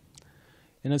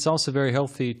 And it's also very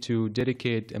healthy to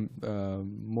dedicate a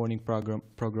morning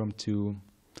program to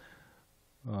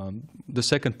the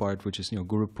second part, which is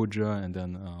Guru Puja, and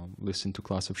then listen to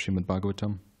class of Srimad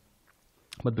Bhagavatam.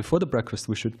 But before the breakfast,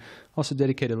 we should also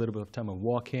dedicate a little bit of time of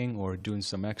walking or doing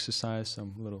some exercise,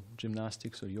 some little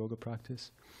gymnastics or yoga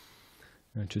practice,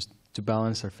 just to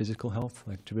balance our physical health.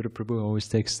 Like Jivita Prabhu always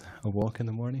takes a walk in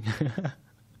the morning.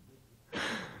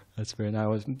 That's very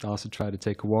nice. I also try to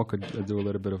take a walk or do a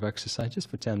little bit of exercise just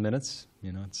for 10 minutes.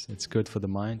 It's good for the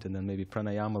mind. And then maybe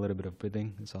pranayama, a little bit of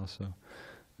breathing is also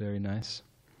very nice.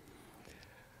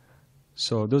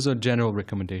 So those are general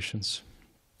recommendations.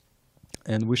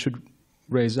 And we should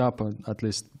raise up at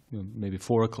least maybe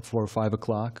 4 or 5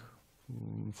 o'clock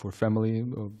for family.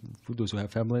 For those who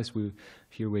have families, we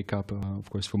here wake up, of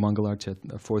course, for Mangalarti at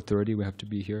 4:30. We have to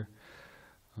be here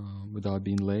without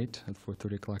being late at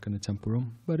 4:30 o'clock in the temple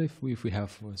room. But if we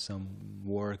have some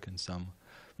work and some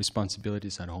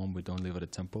responsibilities at home, we don't live at a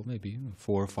temple, maybe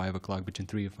 4 or 5 o'clock, between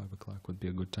 3 or 5 o'clock would be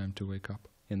a good time to wake up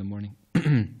in the morning.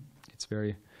 It's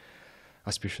very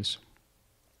auspicious.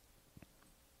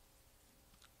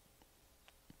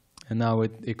 And now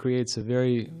it creates a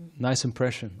very nice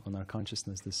impression on our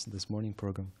consciousness, this morning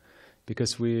program,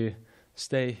 because we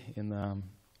stay in,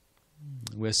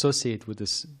 we associate with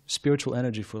this spiritual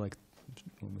energy for like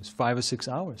almost 5 or 6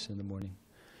 hours in the morning.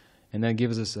 And that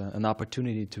gives us an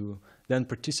opportunity to then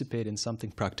participate in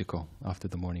something practical after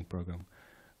the morning program,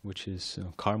 which is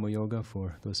karma yoga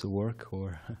for those who work,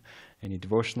 or any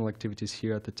devotional activities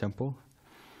here at the temple.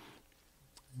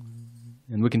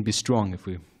 And we can be strong if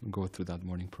we go through that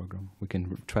morning program. We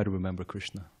can try to remember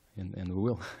Krishna, and we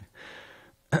will.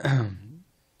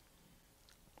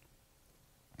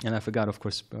 And I forgot, of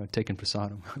course, taking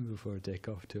prasadam before I take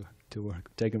off to work.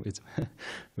 It's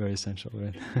very essential,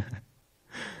 right?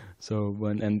 So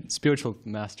and spiritual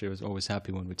master is always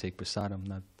happy when we take prasadam,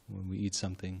 not when we eat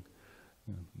something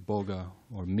boga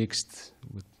or mixed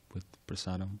with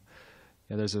prasadam.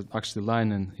 Yeah, there's actually a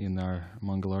line in our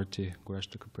Mangalarti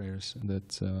Gurashtaka prayers that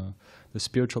the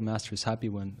spiritual master is happy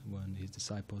when his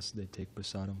disciples, they take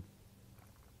prasadam.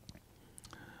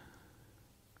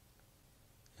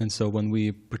 And so when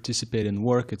we participate in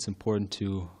work, it's important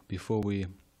to, before we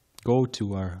go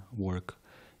to our work,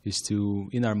 is to,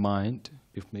 in our mind,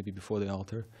 maybe before the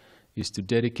altar, is to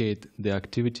dedicate the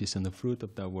activities and the fruit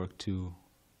of that work to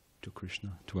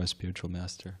Krishna, to our spiritual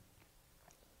master.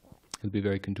 It'll be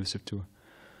very conducive to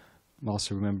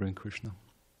also remembering Krishna.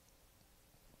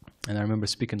 And I remember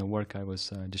speaking of work, I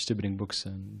was distributing books,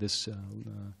 and this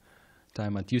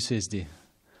time at UCSD,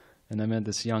 and I met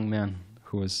this young man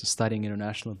who was studying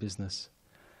international business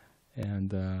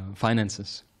and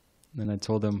finances. And I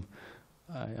told him,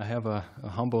 I have a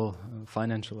humble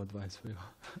financial advice for you.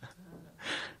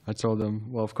 I told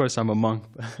him, well, of course I'm a monk,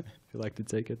 but if you like to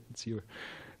take it,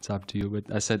 it's up to you.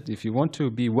 But I said, if you want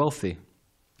to be wealthy,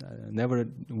 never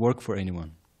work for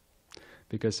anyone.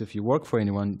 Because if you work for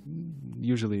anyone,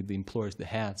 usually the employers, the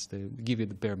heads, they give you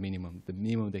the bare minimum, the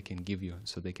minimum they can give you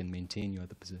so they can maintain you at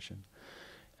the position.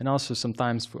 And also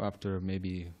sometimes after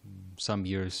maybe some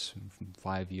years,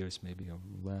 5 years maybe or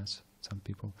less, some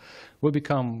people will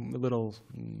become a little,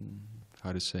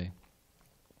 how to say,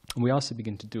 we also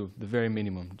begin to do the very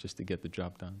minimum just to get the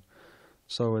job done.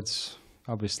 So it's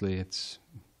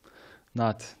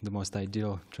not the most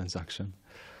ideal transaction.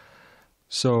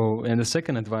 So, and the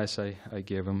second advice I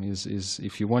gave him is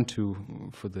if you want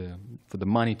to, for the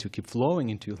money to keep flowing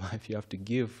into your life, you have to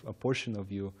give a portion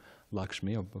of your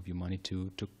Lakshmi, of your money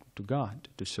to God,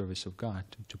 to service of God,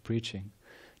 to preaching.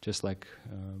 Just like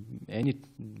any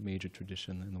major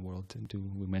tradition in the world do.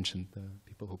 We mentioned the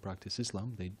people who practice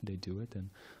Islam, they do it, and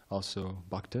also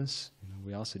bhaktas,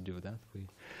 we also do that. We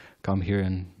come here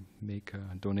and make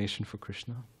a donation for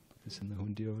Krishna. Put this in the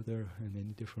hundi over there in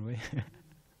any different way.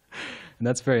 And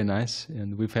that's very nice.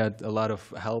 And we've had a lot of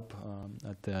help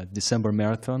at the December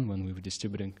marathon when we were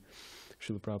distributing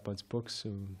Srila Prabhupada's books. So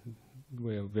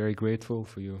we are very grateful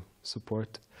for your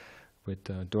support with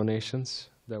donations.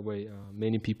 That way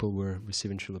many people were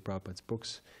receiving Srila Prabhupada's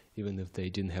books, even if they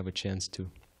didn't have a chance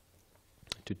to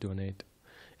donate.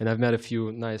 And I've met a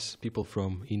few nice people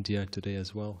from India today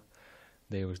as well.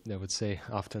 They would say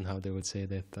often how they would say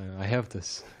that I have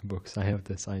this books, I have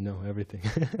this, I know everything.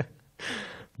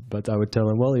 But I would tell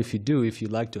them, well, if you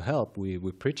like to help,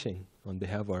 we're preaching on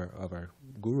behalf of our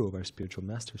guru, of our spiritual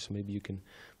master. So maybe you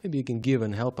can give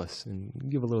and help us and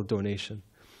give a little donation,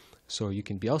 so you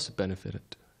can be also benefited,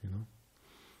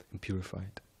 and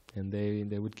purified. And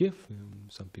they would give.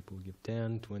 Some people would give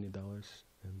 $10, $20,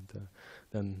 and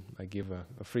then I give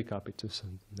a free copy to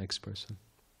some next person.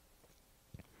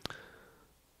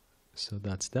 So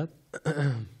that's that.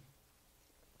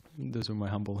 Those are my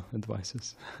humble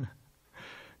advices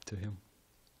to him.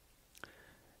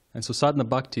 And so sadhana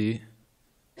bhakti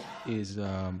is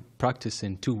practiced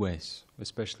in two ways,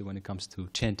 especially when it comes to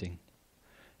chanting.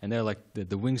 And they're like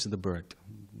the wings of the bird.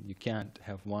 You can't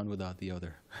have one without the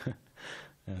other.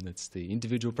 And it's the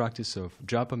individual practice of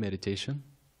japa meditation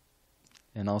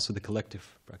and also the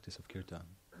collective practice of kirtan.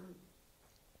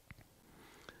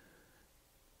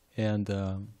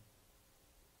 And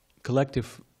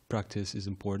collective practice is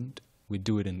important. We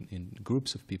do it in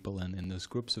groups of people, and in those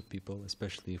groups of people,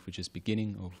 especially if we're just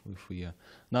beginning or if we are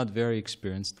not very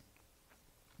experienced,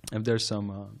 if there's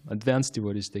some advanced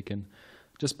devotees, they can,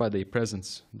 just by their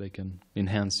presence, they can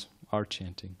enhance our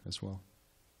chanting as well.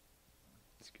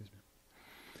 Excuse me.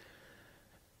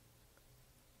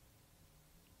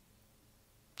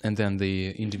 And then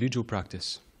the individual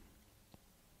practice.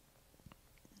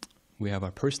 We have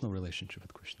our personal relationship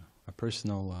with Krishna, our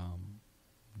personal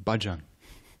bhajan.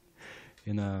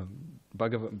 In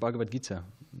Bhagavad Gita,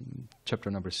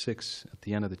 chapter number 6, at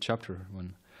the end of the chapter,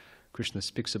 when Krishna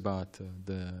speaks about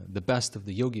the best of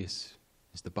the yogis,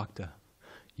 is the bhakta.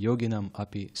 Yoginam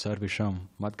api sarvisham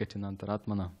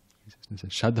madgatinantaratmana. He says,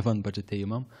 Shadhavan bhajate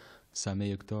imam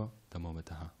sameyukto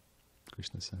tamomataha.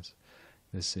 Krishna says.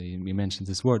 He mentions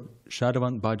this word,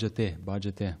 Shadhavan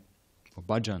bhajate, or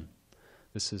bhajan.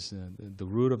 This is, the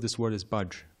root of this word is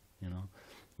bhaj,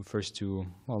 refers to,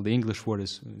 well, the English word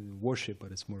is worship,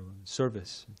 but it's more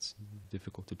service. It's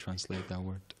difficult to translate that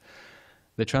word.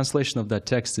 The translation of that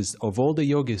text is, of all the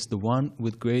yogis, the one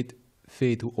with great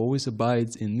faith who always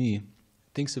abides in me,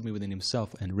 thinks of me within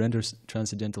himself, and renders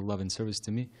transcendental love and service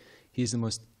to me, he is the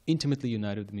most intimately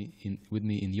united with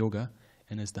me in yoga,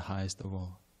 and is the highest of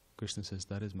all. Krishna says,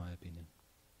 that is my opinion.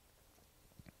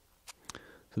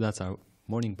 So that's our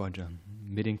morning bhajan,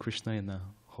 meeting Krishna in the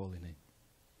holy name.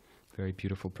 Very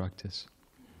beautiful practice.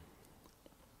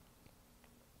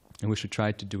 And we should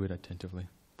try to do it attentively,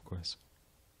 of course.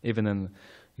 Even in,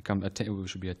 we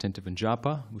should be attentive in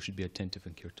japa, we should be attentive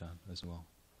in kirtan as well.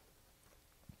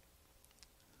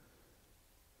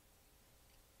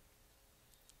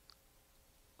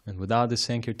 And without the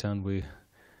Sankirtan, we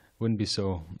wouldn't be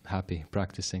so happy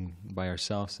practicing by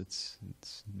ourselves.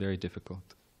 It's very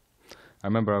difficult. I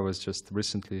remember I was just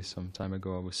recently, some time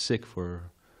ago, I was sick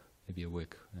for maybe a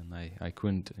week, and I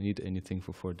couldn't eat anything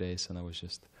for 4 days, and I was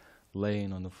just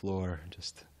laying on the floor,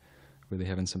 just really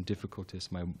having some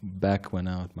difficulties. My back went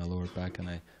out, my lower back, and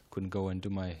I couldn't go and do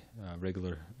my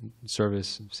regular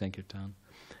service, Sankirtan,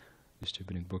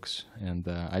 distributing books. And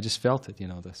I just felt it,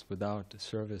 this without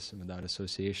service and without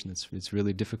association, it's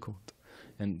really difficult.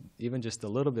 And even just a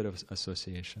little bit of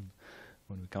association.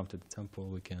 When we come to the temple,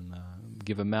 we can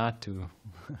give a mat to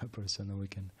a person, or we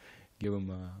can give him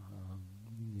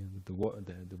the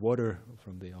water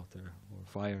from the altar, or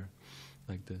fire,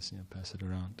 like this, pass it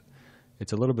around.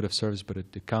 It's a little bit of service, but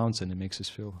it counts, and it makes us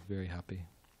feel very happy.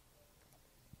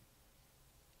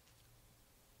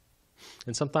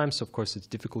 And sometimes, of course, it's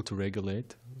difficult to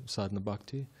regulate sadhana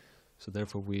bhakti, so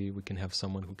therefore we can have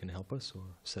someone who can help us, or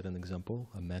set an example,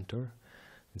 a mentor.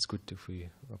 It's good if we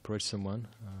approach someone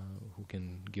who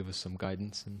can give us some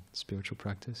guidance in spiritual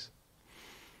practice.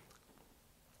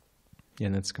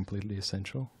 And that's completely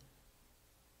essential.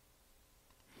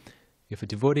 If a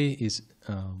devotee is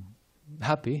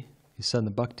happy, his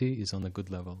sadhana bhakti is on a good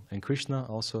level. And Krishna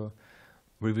also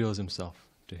reveals himself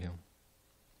to him.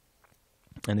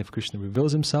 And if Krishna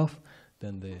reveals himself,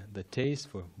 then the taste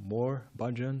for more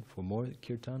bhajan, for more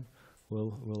kirtan,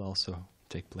 will also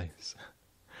take place.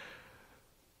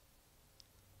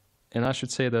 And I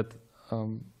should say that,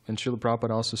 and Srila Prabhupada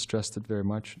also stressed it very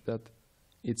much, that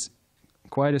it's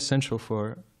quite essential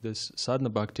for this sadhana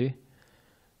bhakti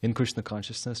in Krishna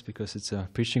consciousness, because it's a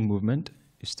preaching movement,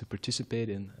 is to participate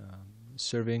in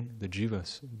serving the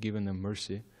jivas, giving them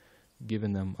mercy,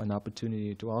 giving them an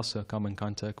opportunity to also come in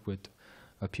contact with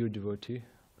a pure devotee,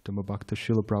 Uttama Bhakta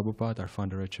Srila Prabhupada, our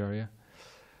founder Acharya.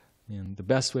 And the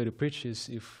best way to preach is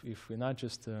if we're not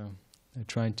just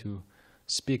trying to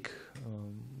speak,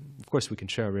 of course we can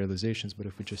share our realizations, but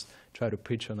if we just try to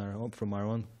preach on our own, from our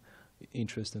own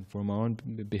interest and from our own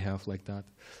behalf like that,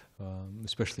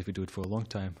 especially if we do it for a long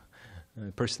time,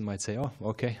 a person might say, oh,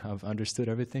 okay, I've understood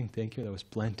everything, thank you, that was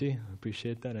plenty, I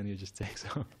appreciate that, and you just take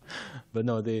some. But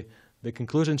no, the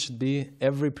conclusion should be,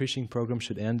 every preaching program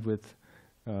should end with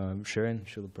sharing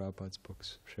Srila Prabhupada's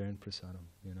books, sharing prasadam,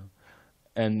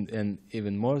 And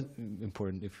even more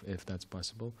important, if that's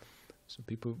possible, so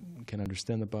people can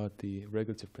understand about the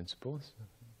regulative principles,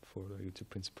 four regulative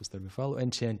principles that we follow,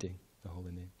 and chanting the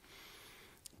holy name.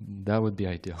 That would be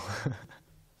ideal.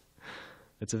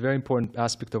 It's a very important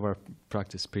aspect of our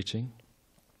practice, preaching.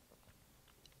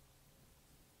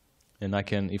 And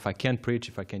if I can't preach,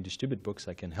 if I can't distribute books,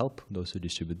 I can help those who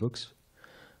distribute books.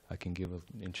 I can give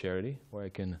in charity, or I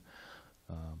can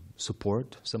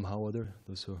support somehow or other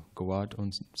those who go out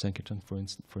on Sankirtan,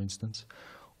 for instance.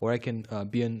 Or I can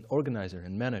be an organizer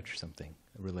and manage something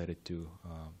related to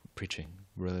preaching,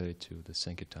 related to the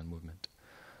Sankirtan movement.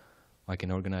 I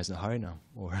can organize a harinam,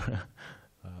 or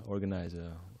organize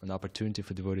an opportunity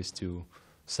for devotees to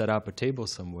set up a table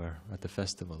somewhere at the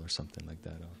festival or something like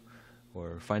that,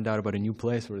 or find out about a new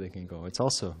place where they can go. It's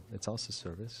also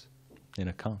service, and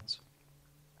it counts.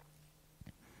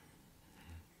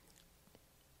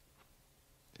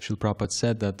 Srila Prabhupada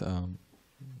said that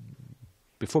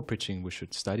before preaching, we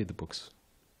should study the books.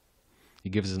 He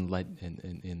gives us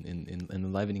an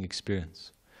enlivening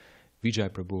experience. Vijay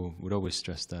Prabhu would always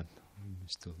stress that. He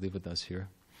used to live with us here.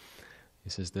 He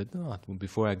says that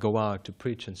before I go out to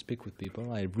preach and speak with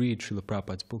people, I read Srila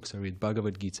Prabhupada's books. I read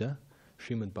Bhagavad Gita,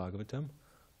 Srimad Bhagavatam,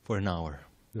 for an hour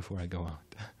before I go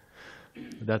out.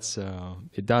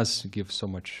 It does give so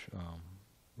much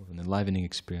of an enlivening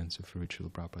experience if you read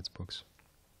Srila Prabhupada's books.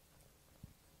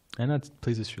 And that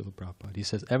pleases Srila Prabhupada. He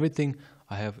says, everything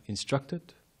I have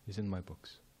instructed is in my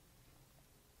books.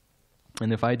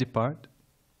 And if I depart,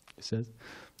 he says,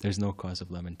 there's no cause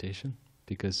of lamentation,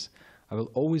 because I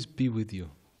will always be with you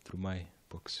through my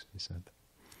books, he said.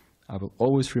 I will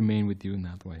always remain with you in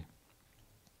that way.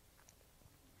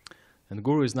 And the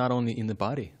Guru is not only in the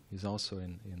body, he's also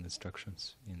in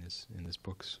instructions, in his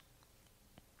books.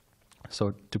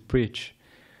 So to preach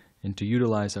and to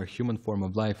utilize our human form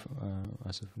of life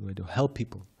as a way to help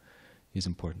people is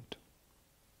important.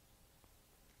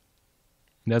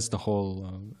 And that's the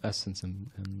whole essence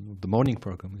and the morning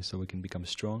program, is so we can become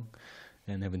strong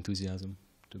and have enthusiasm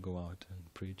to go out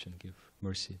and preach and give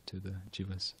mercy to the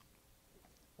jivas.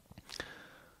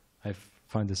 I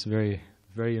find this very,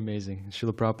 very amazing.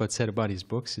 Srila Prabhupada said about his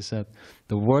books, he said,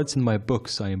 the words in my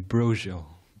books are ambrosial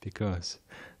because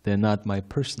they're not my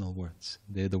personal words.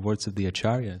 They're the words of the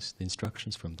acharyas, the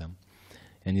instructions from them.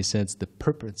 And he says the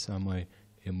purports are my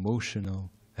emotional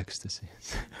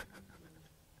ecstasies.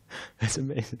 That's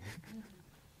amazing.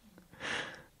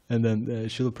 And then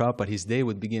Srila Prabhupada, his day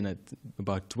would begin at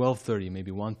about 12:30,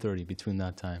 maybe 1:30, between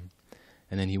that time.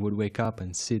 And then he would wake up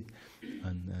and sit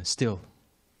and still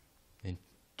and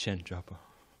chant japa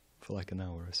for like an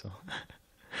hour or so.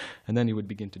 And then he would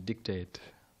begin to dictate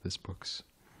these books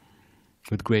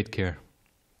with great care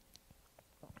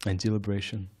and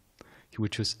deliberation. He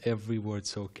would choose every word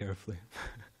so carefully.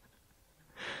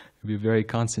 He'd be very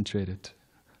concentrated,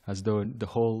 as though the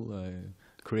whole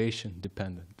creation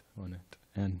depended on it.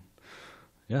 And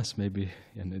yes, maybe,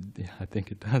 and I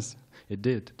think it does. It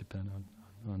did depend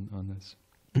on this.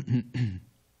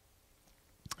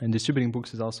 And distributing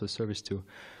books is also a service to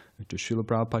Srila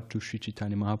Prabhupada, to Sri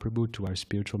Chaitanya Mahaprabhu, to our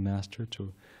spiritual master,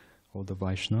 to all the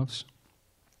Vaishnavas.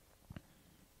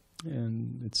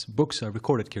 And its books are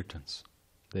recorded kirtans.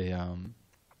 They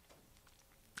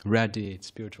radiate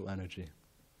spiritual energy.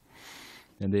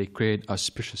 And they create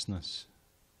auspiciousness.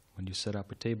 When you set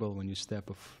up a table, when you step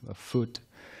a foot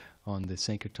on the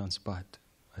Sankirtan spot,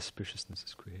 auspiciousness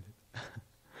is created.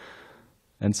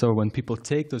 And so when people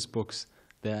take those books,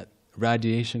 that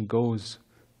radiation goes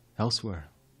elsewhere,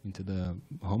 into the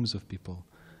homes of people.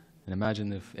 And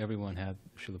imagine if everyone had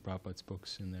Srila Prabhupada's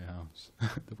books in their house.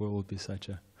 The world would be such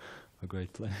a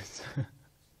great place.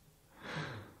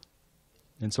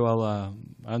 And so I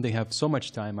don't think I have so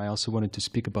much time. I also wanted to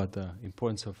speak about the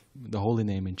importance of the holy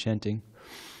name in chanting.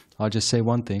 I'll just say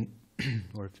one thing,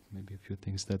 or maybe a few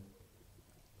things, that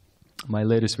my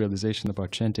latest realization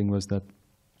about chanting was that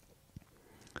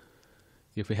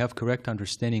if we have correct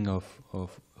understanding of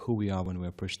who we are when we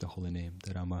approach the holy name,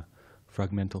 that I'm a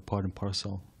fragmental part and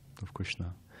parcel of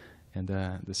Krishna, and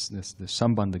this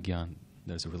Sambandha Gyan,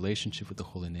 there's a relationship with the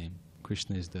holy name.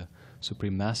 Krishna is the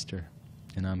Supreme Master,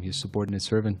 and I'm his subordinate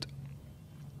servant.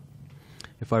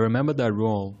 If I remember that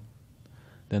role,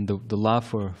 then the love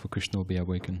for Krishna will be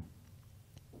awakened.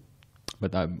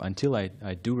 But until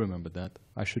I do remember that,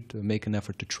 I should make an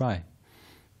effort to try.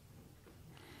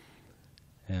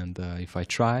 And if I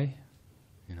try,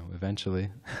 eventually,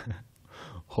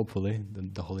 hopefully,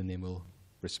 the holy name will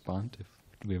respond if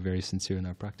we are very sincere in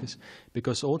our practice.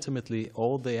 Because ultimately,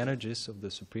 all the energies of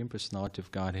the Supreme Personality of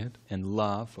Godhead and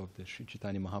love of the Sri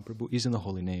Chaitanya Mahaprabhu is in the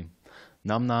holy name.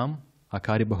 Nam Nam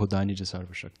Akari Bahudani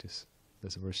Jasarva Shaktis.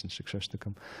 There's a verse in Śrī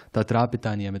Kṛṣṇa.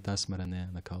 Tatrapitani amita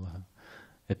smarane nakalaha.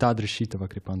 Etadrishitava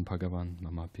kripan bhagavan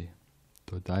mamapi.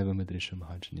 Todaiva medrisha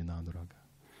mahajani naduraga.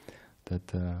 That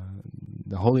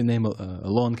the holy name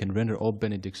alone can render all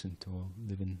benediction to all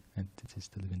living entities,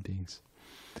 to living beings.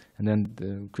 And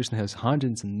then Krishna has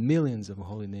hundreds and millions of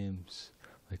holy names,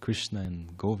 like Krishna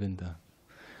and Govinda.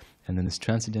 And then his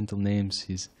transcendental names,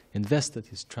 he's invested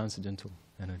his transcendental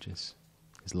energies,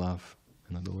 his love,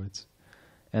 in other words.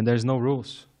 And there's no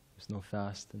rules. There's no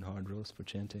fast and hard rules for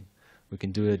chanting. We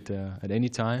can do it at any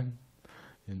time,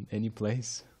 in any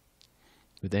place,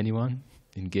 with anyone,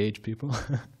 engage people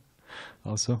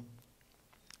also.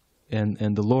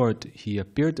 And the Lord, he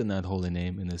appeared in that holy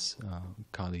name in this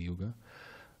Kali Yuga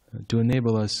to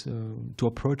enable us to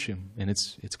approach him. And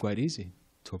it's quite easy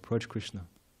to approach Krishna.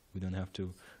 We don't have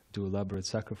to do elaborate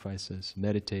sacrifices,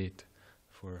 meditate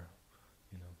for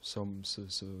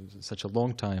such a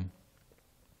long time.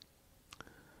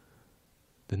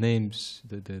 The name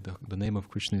of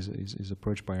Krishna is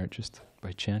approached just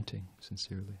by chanting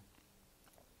sincerely.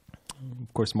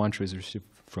 Of course, mantra is received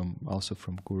also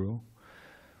from Guru,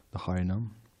 the Harinam.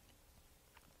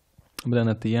 But then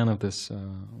at the end of this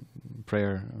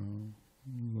prayer,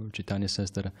 Chaitanya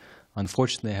says that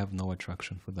unfortunately I have no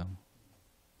attraction for them.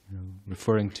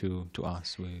 Referring to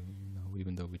us,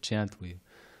 even though we chant, we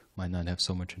might not have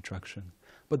so much attraction.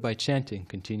 But by chanting,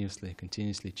 continuously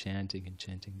chanting and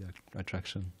chanting, the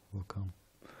attraction will come.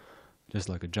 Just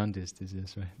like a jaundice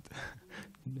disease, right?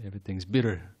 Everything's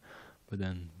bitter. But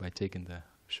then by taking the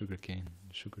sugar cane,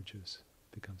 sugar juice,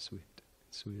 it becomes sweet,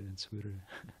 sweeter and sweeter,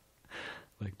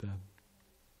 like that.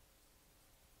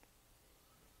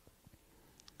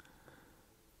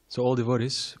 So all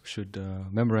devotees should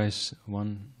memorize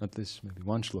at least maybe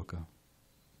one shloka,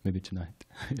 maybe tonight.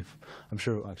 I'm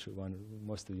sure actually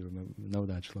most of you know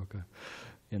that shloka.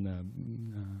 In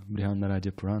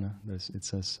Brihannaradya Purana, it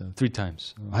says 3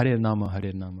 times, Hare Nama,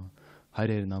 Hare Nama,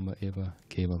 Hare Nama Eva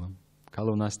Kevalam.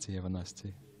 Kalo nasti eva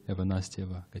nasti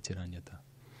eva gatiranyata.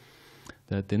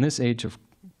 That in this age of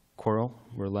quarrel,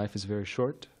 where life is very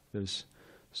short, there's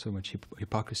so much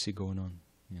hypocrisy going on,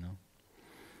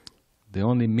 The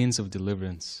only means of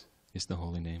deliverance is the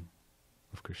holy name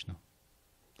of Krishna.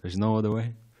 There's no other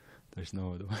way. There's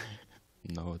no other way.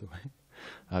 No other way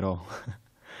at all.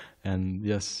 And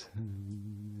yes,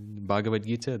 Bhagavad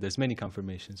Gita, there's many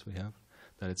confirmations we have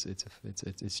that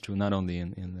it's true, not only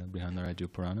in the Brihadarajya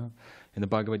Purana. In the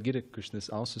Bhagavad Gita, Krishna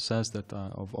also says that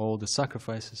of all the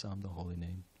sacrifices, I'm the holy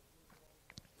name.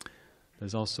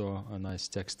 There's also a nice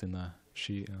text in the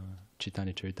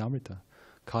Chaitanya Charitamrita.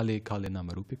 Kali Kali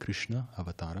Namarupi Krishna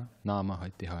Avatara Nama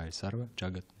Haitihaya Sarva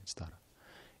Jagat Nistara.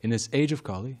 In this age of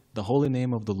Kali, the holy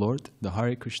name of the Lord, the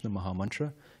Hare Krishna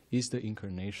Mahamantra, is the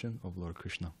incarnation of Lord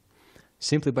Krishna.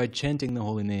 Simply by chanting the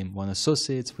holy name, one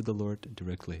associates with the Lord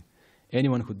directly.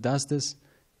 Anyone who does this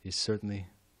is certainly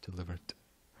delivered.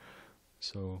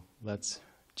 So let's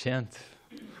chant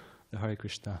the Hare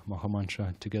Krishna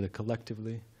Mahamantra together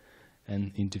collectively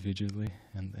and individually,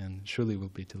 and surely we'll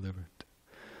be delivered.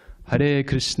 Hare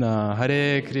Krishna,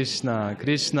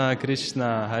 Krishna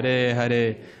Krishna, Hare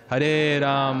Hare, Hare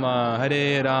Rama,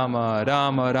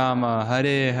 Rama Rama,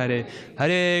 Hare Hare,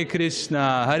 Hare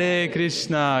Krishna,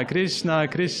 Krishna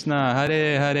Krishna,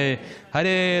 Hare Hare,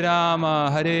 Hare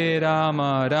Rama,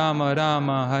 Rama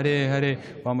Rama, Hare Hare.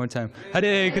 One more time.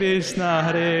 Hare Krishna,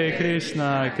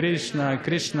 Krishna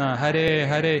Krishna, Hare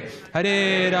Hare,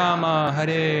 Hare Rama,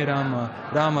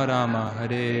 Rama Rama,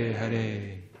 Hare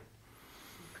Hare.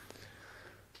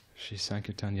 Shri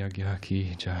Sankirtan Yagya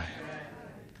Ki Jai.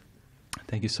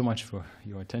 Thank you so much for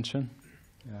your attention.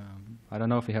 I don't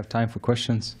know if we have time for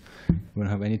questions. We don't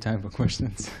have any time for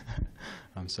questions.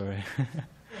 I'm sorry.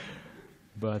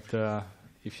 But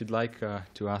if you'd like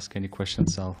to ask any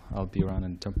questions, I'll be around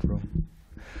in the temple room.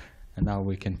 And now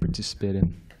we can participate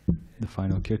in the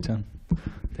final kirtan.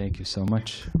 Thank you so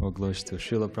much. All glories to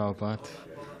Srila Prabhupada.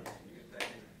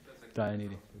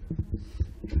 Dayanidhi.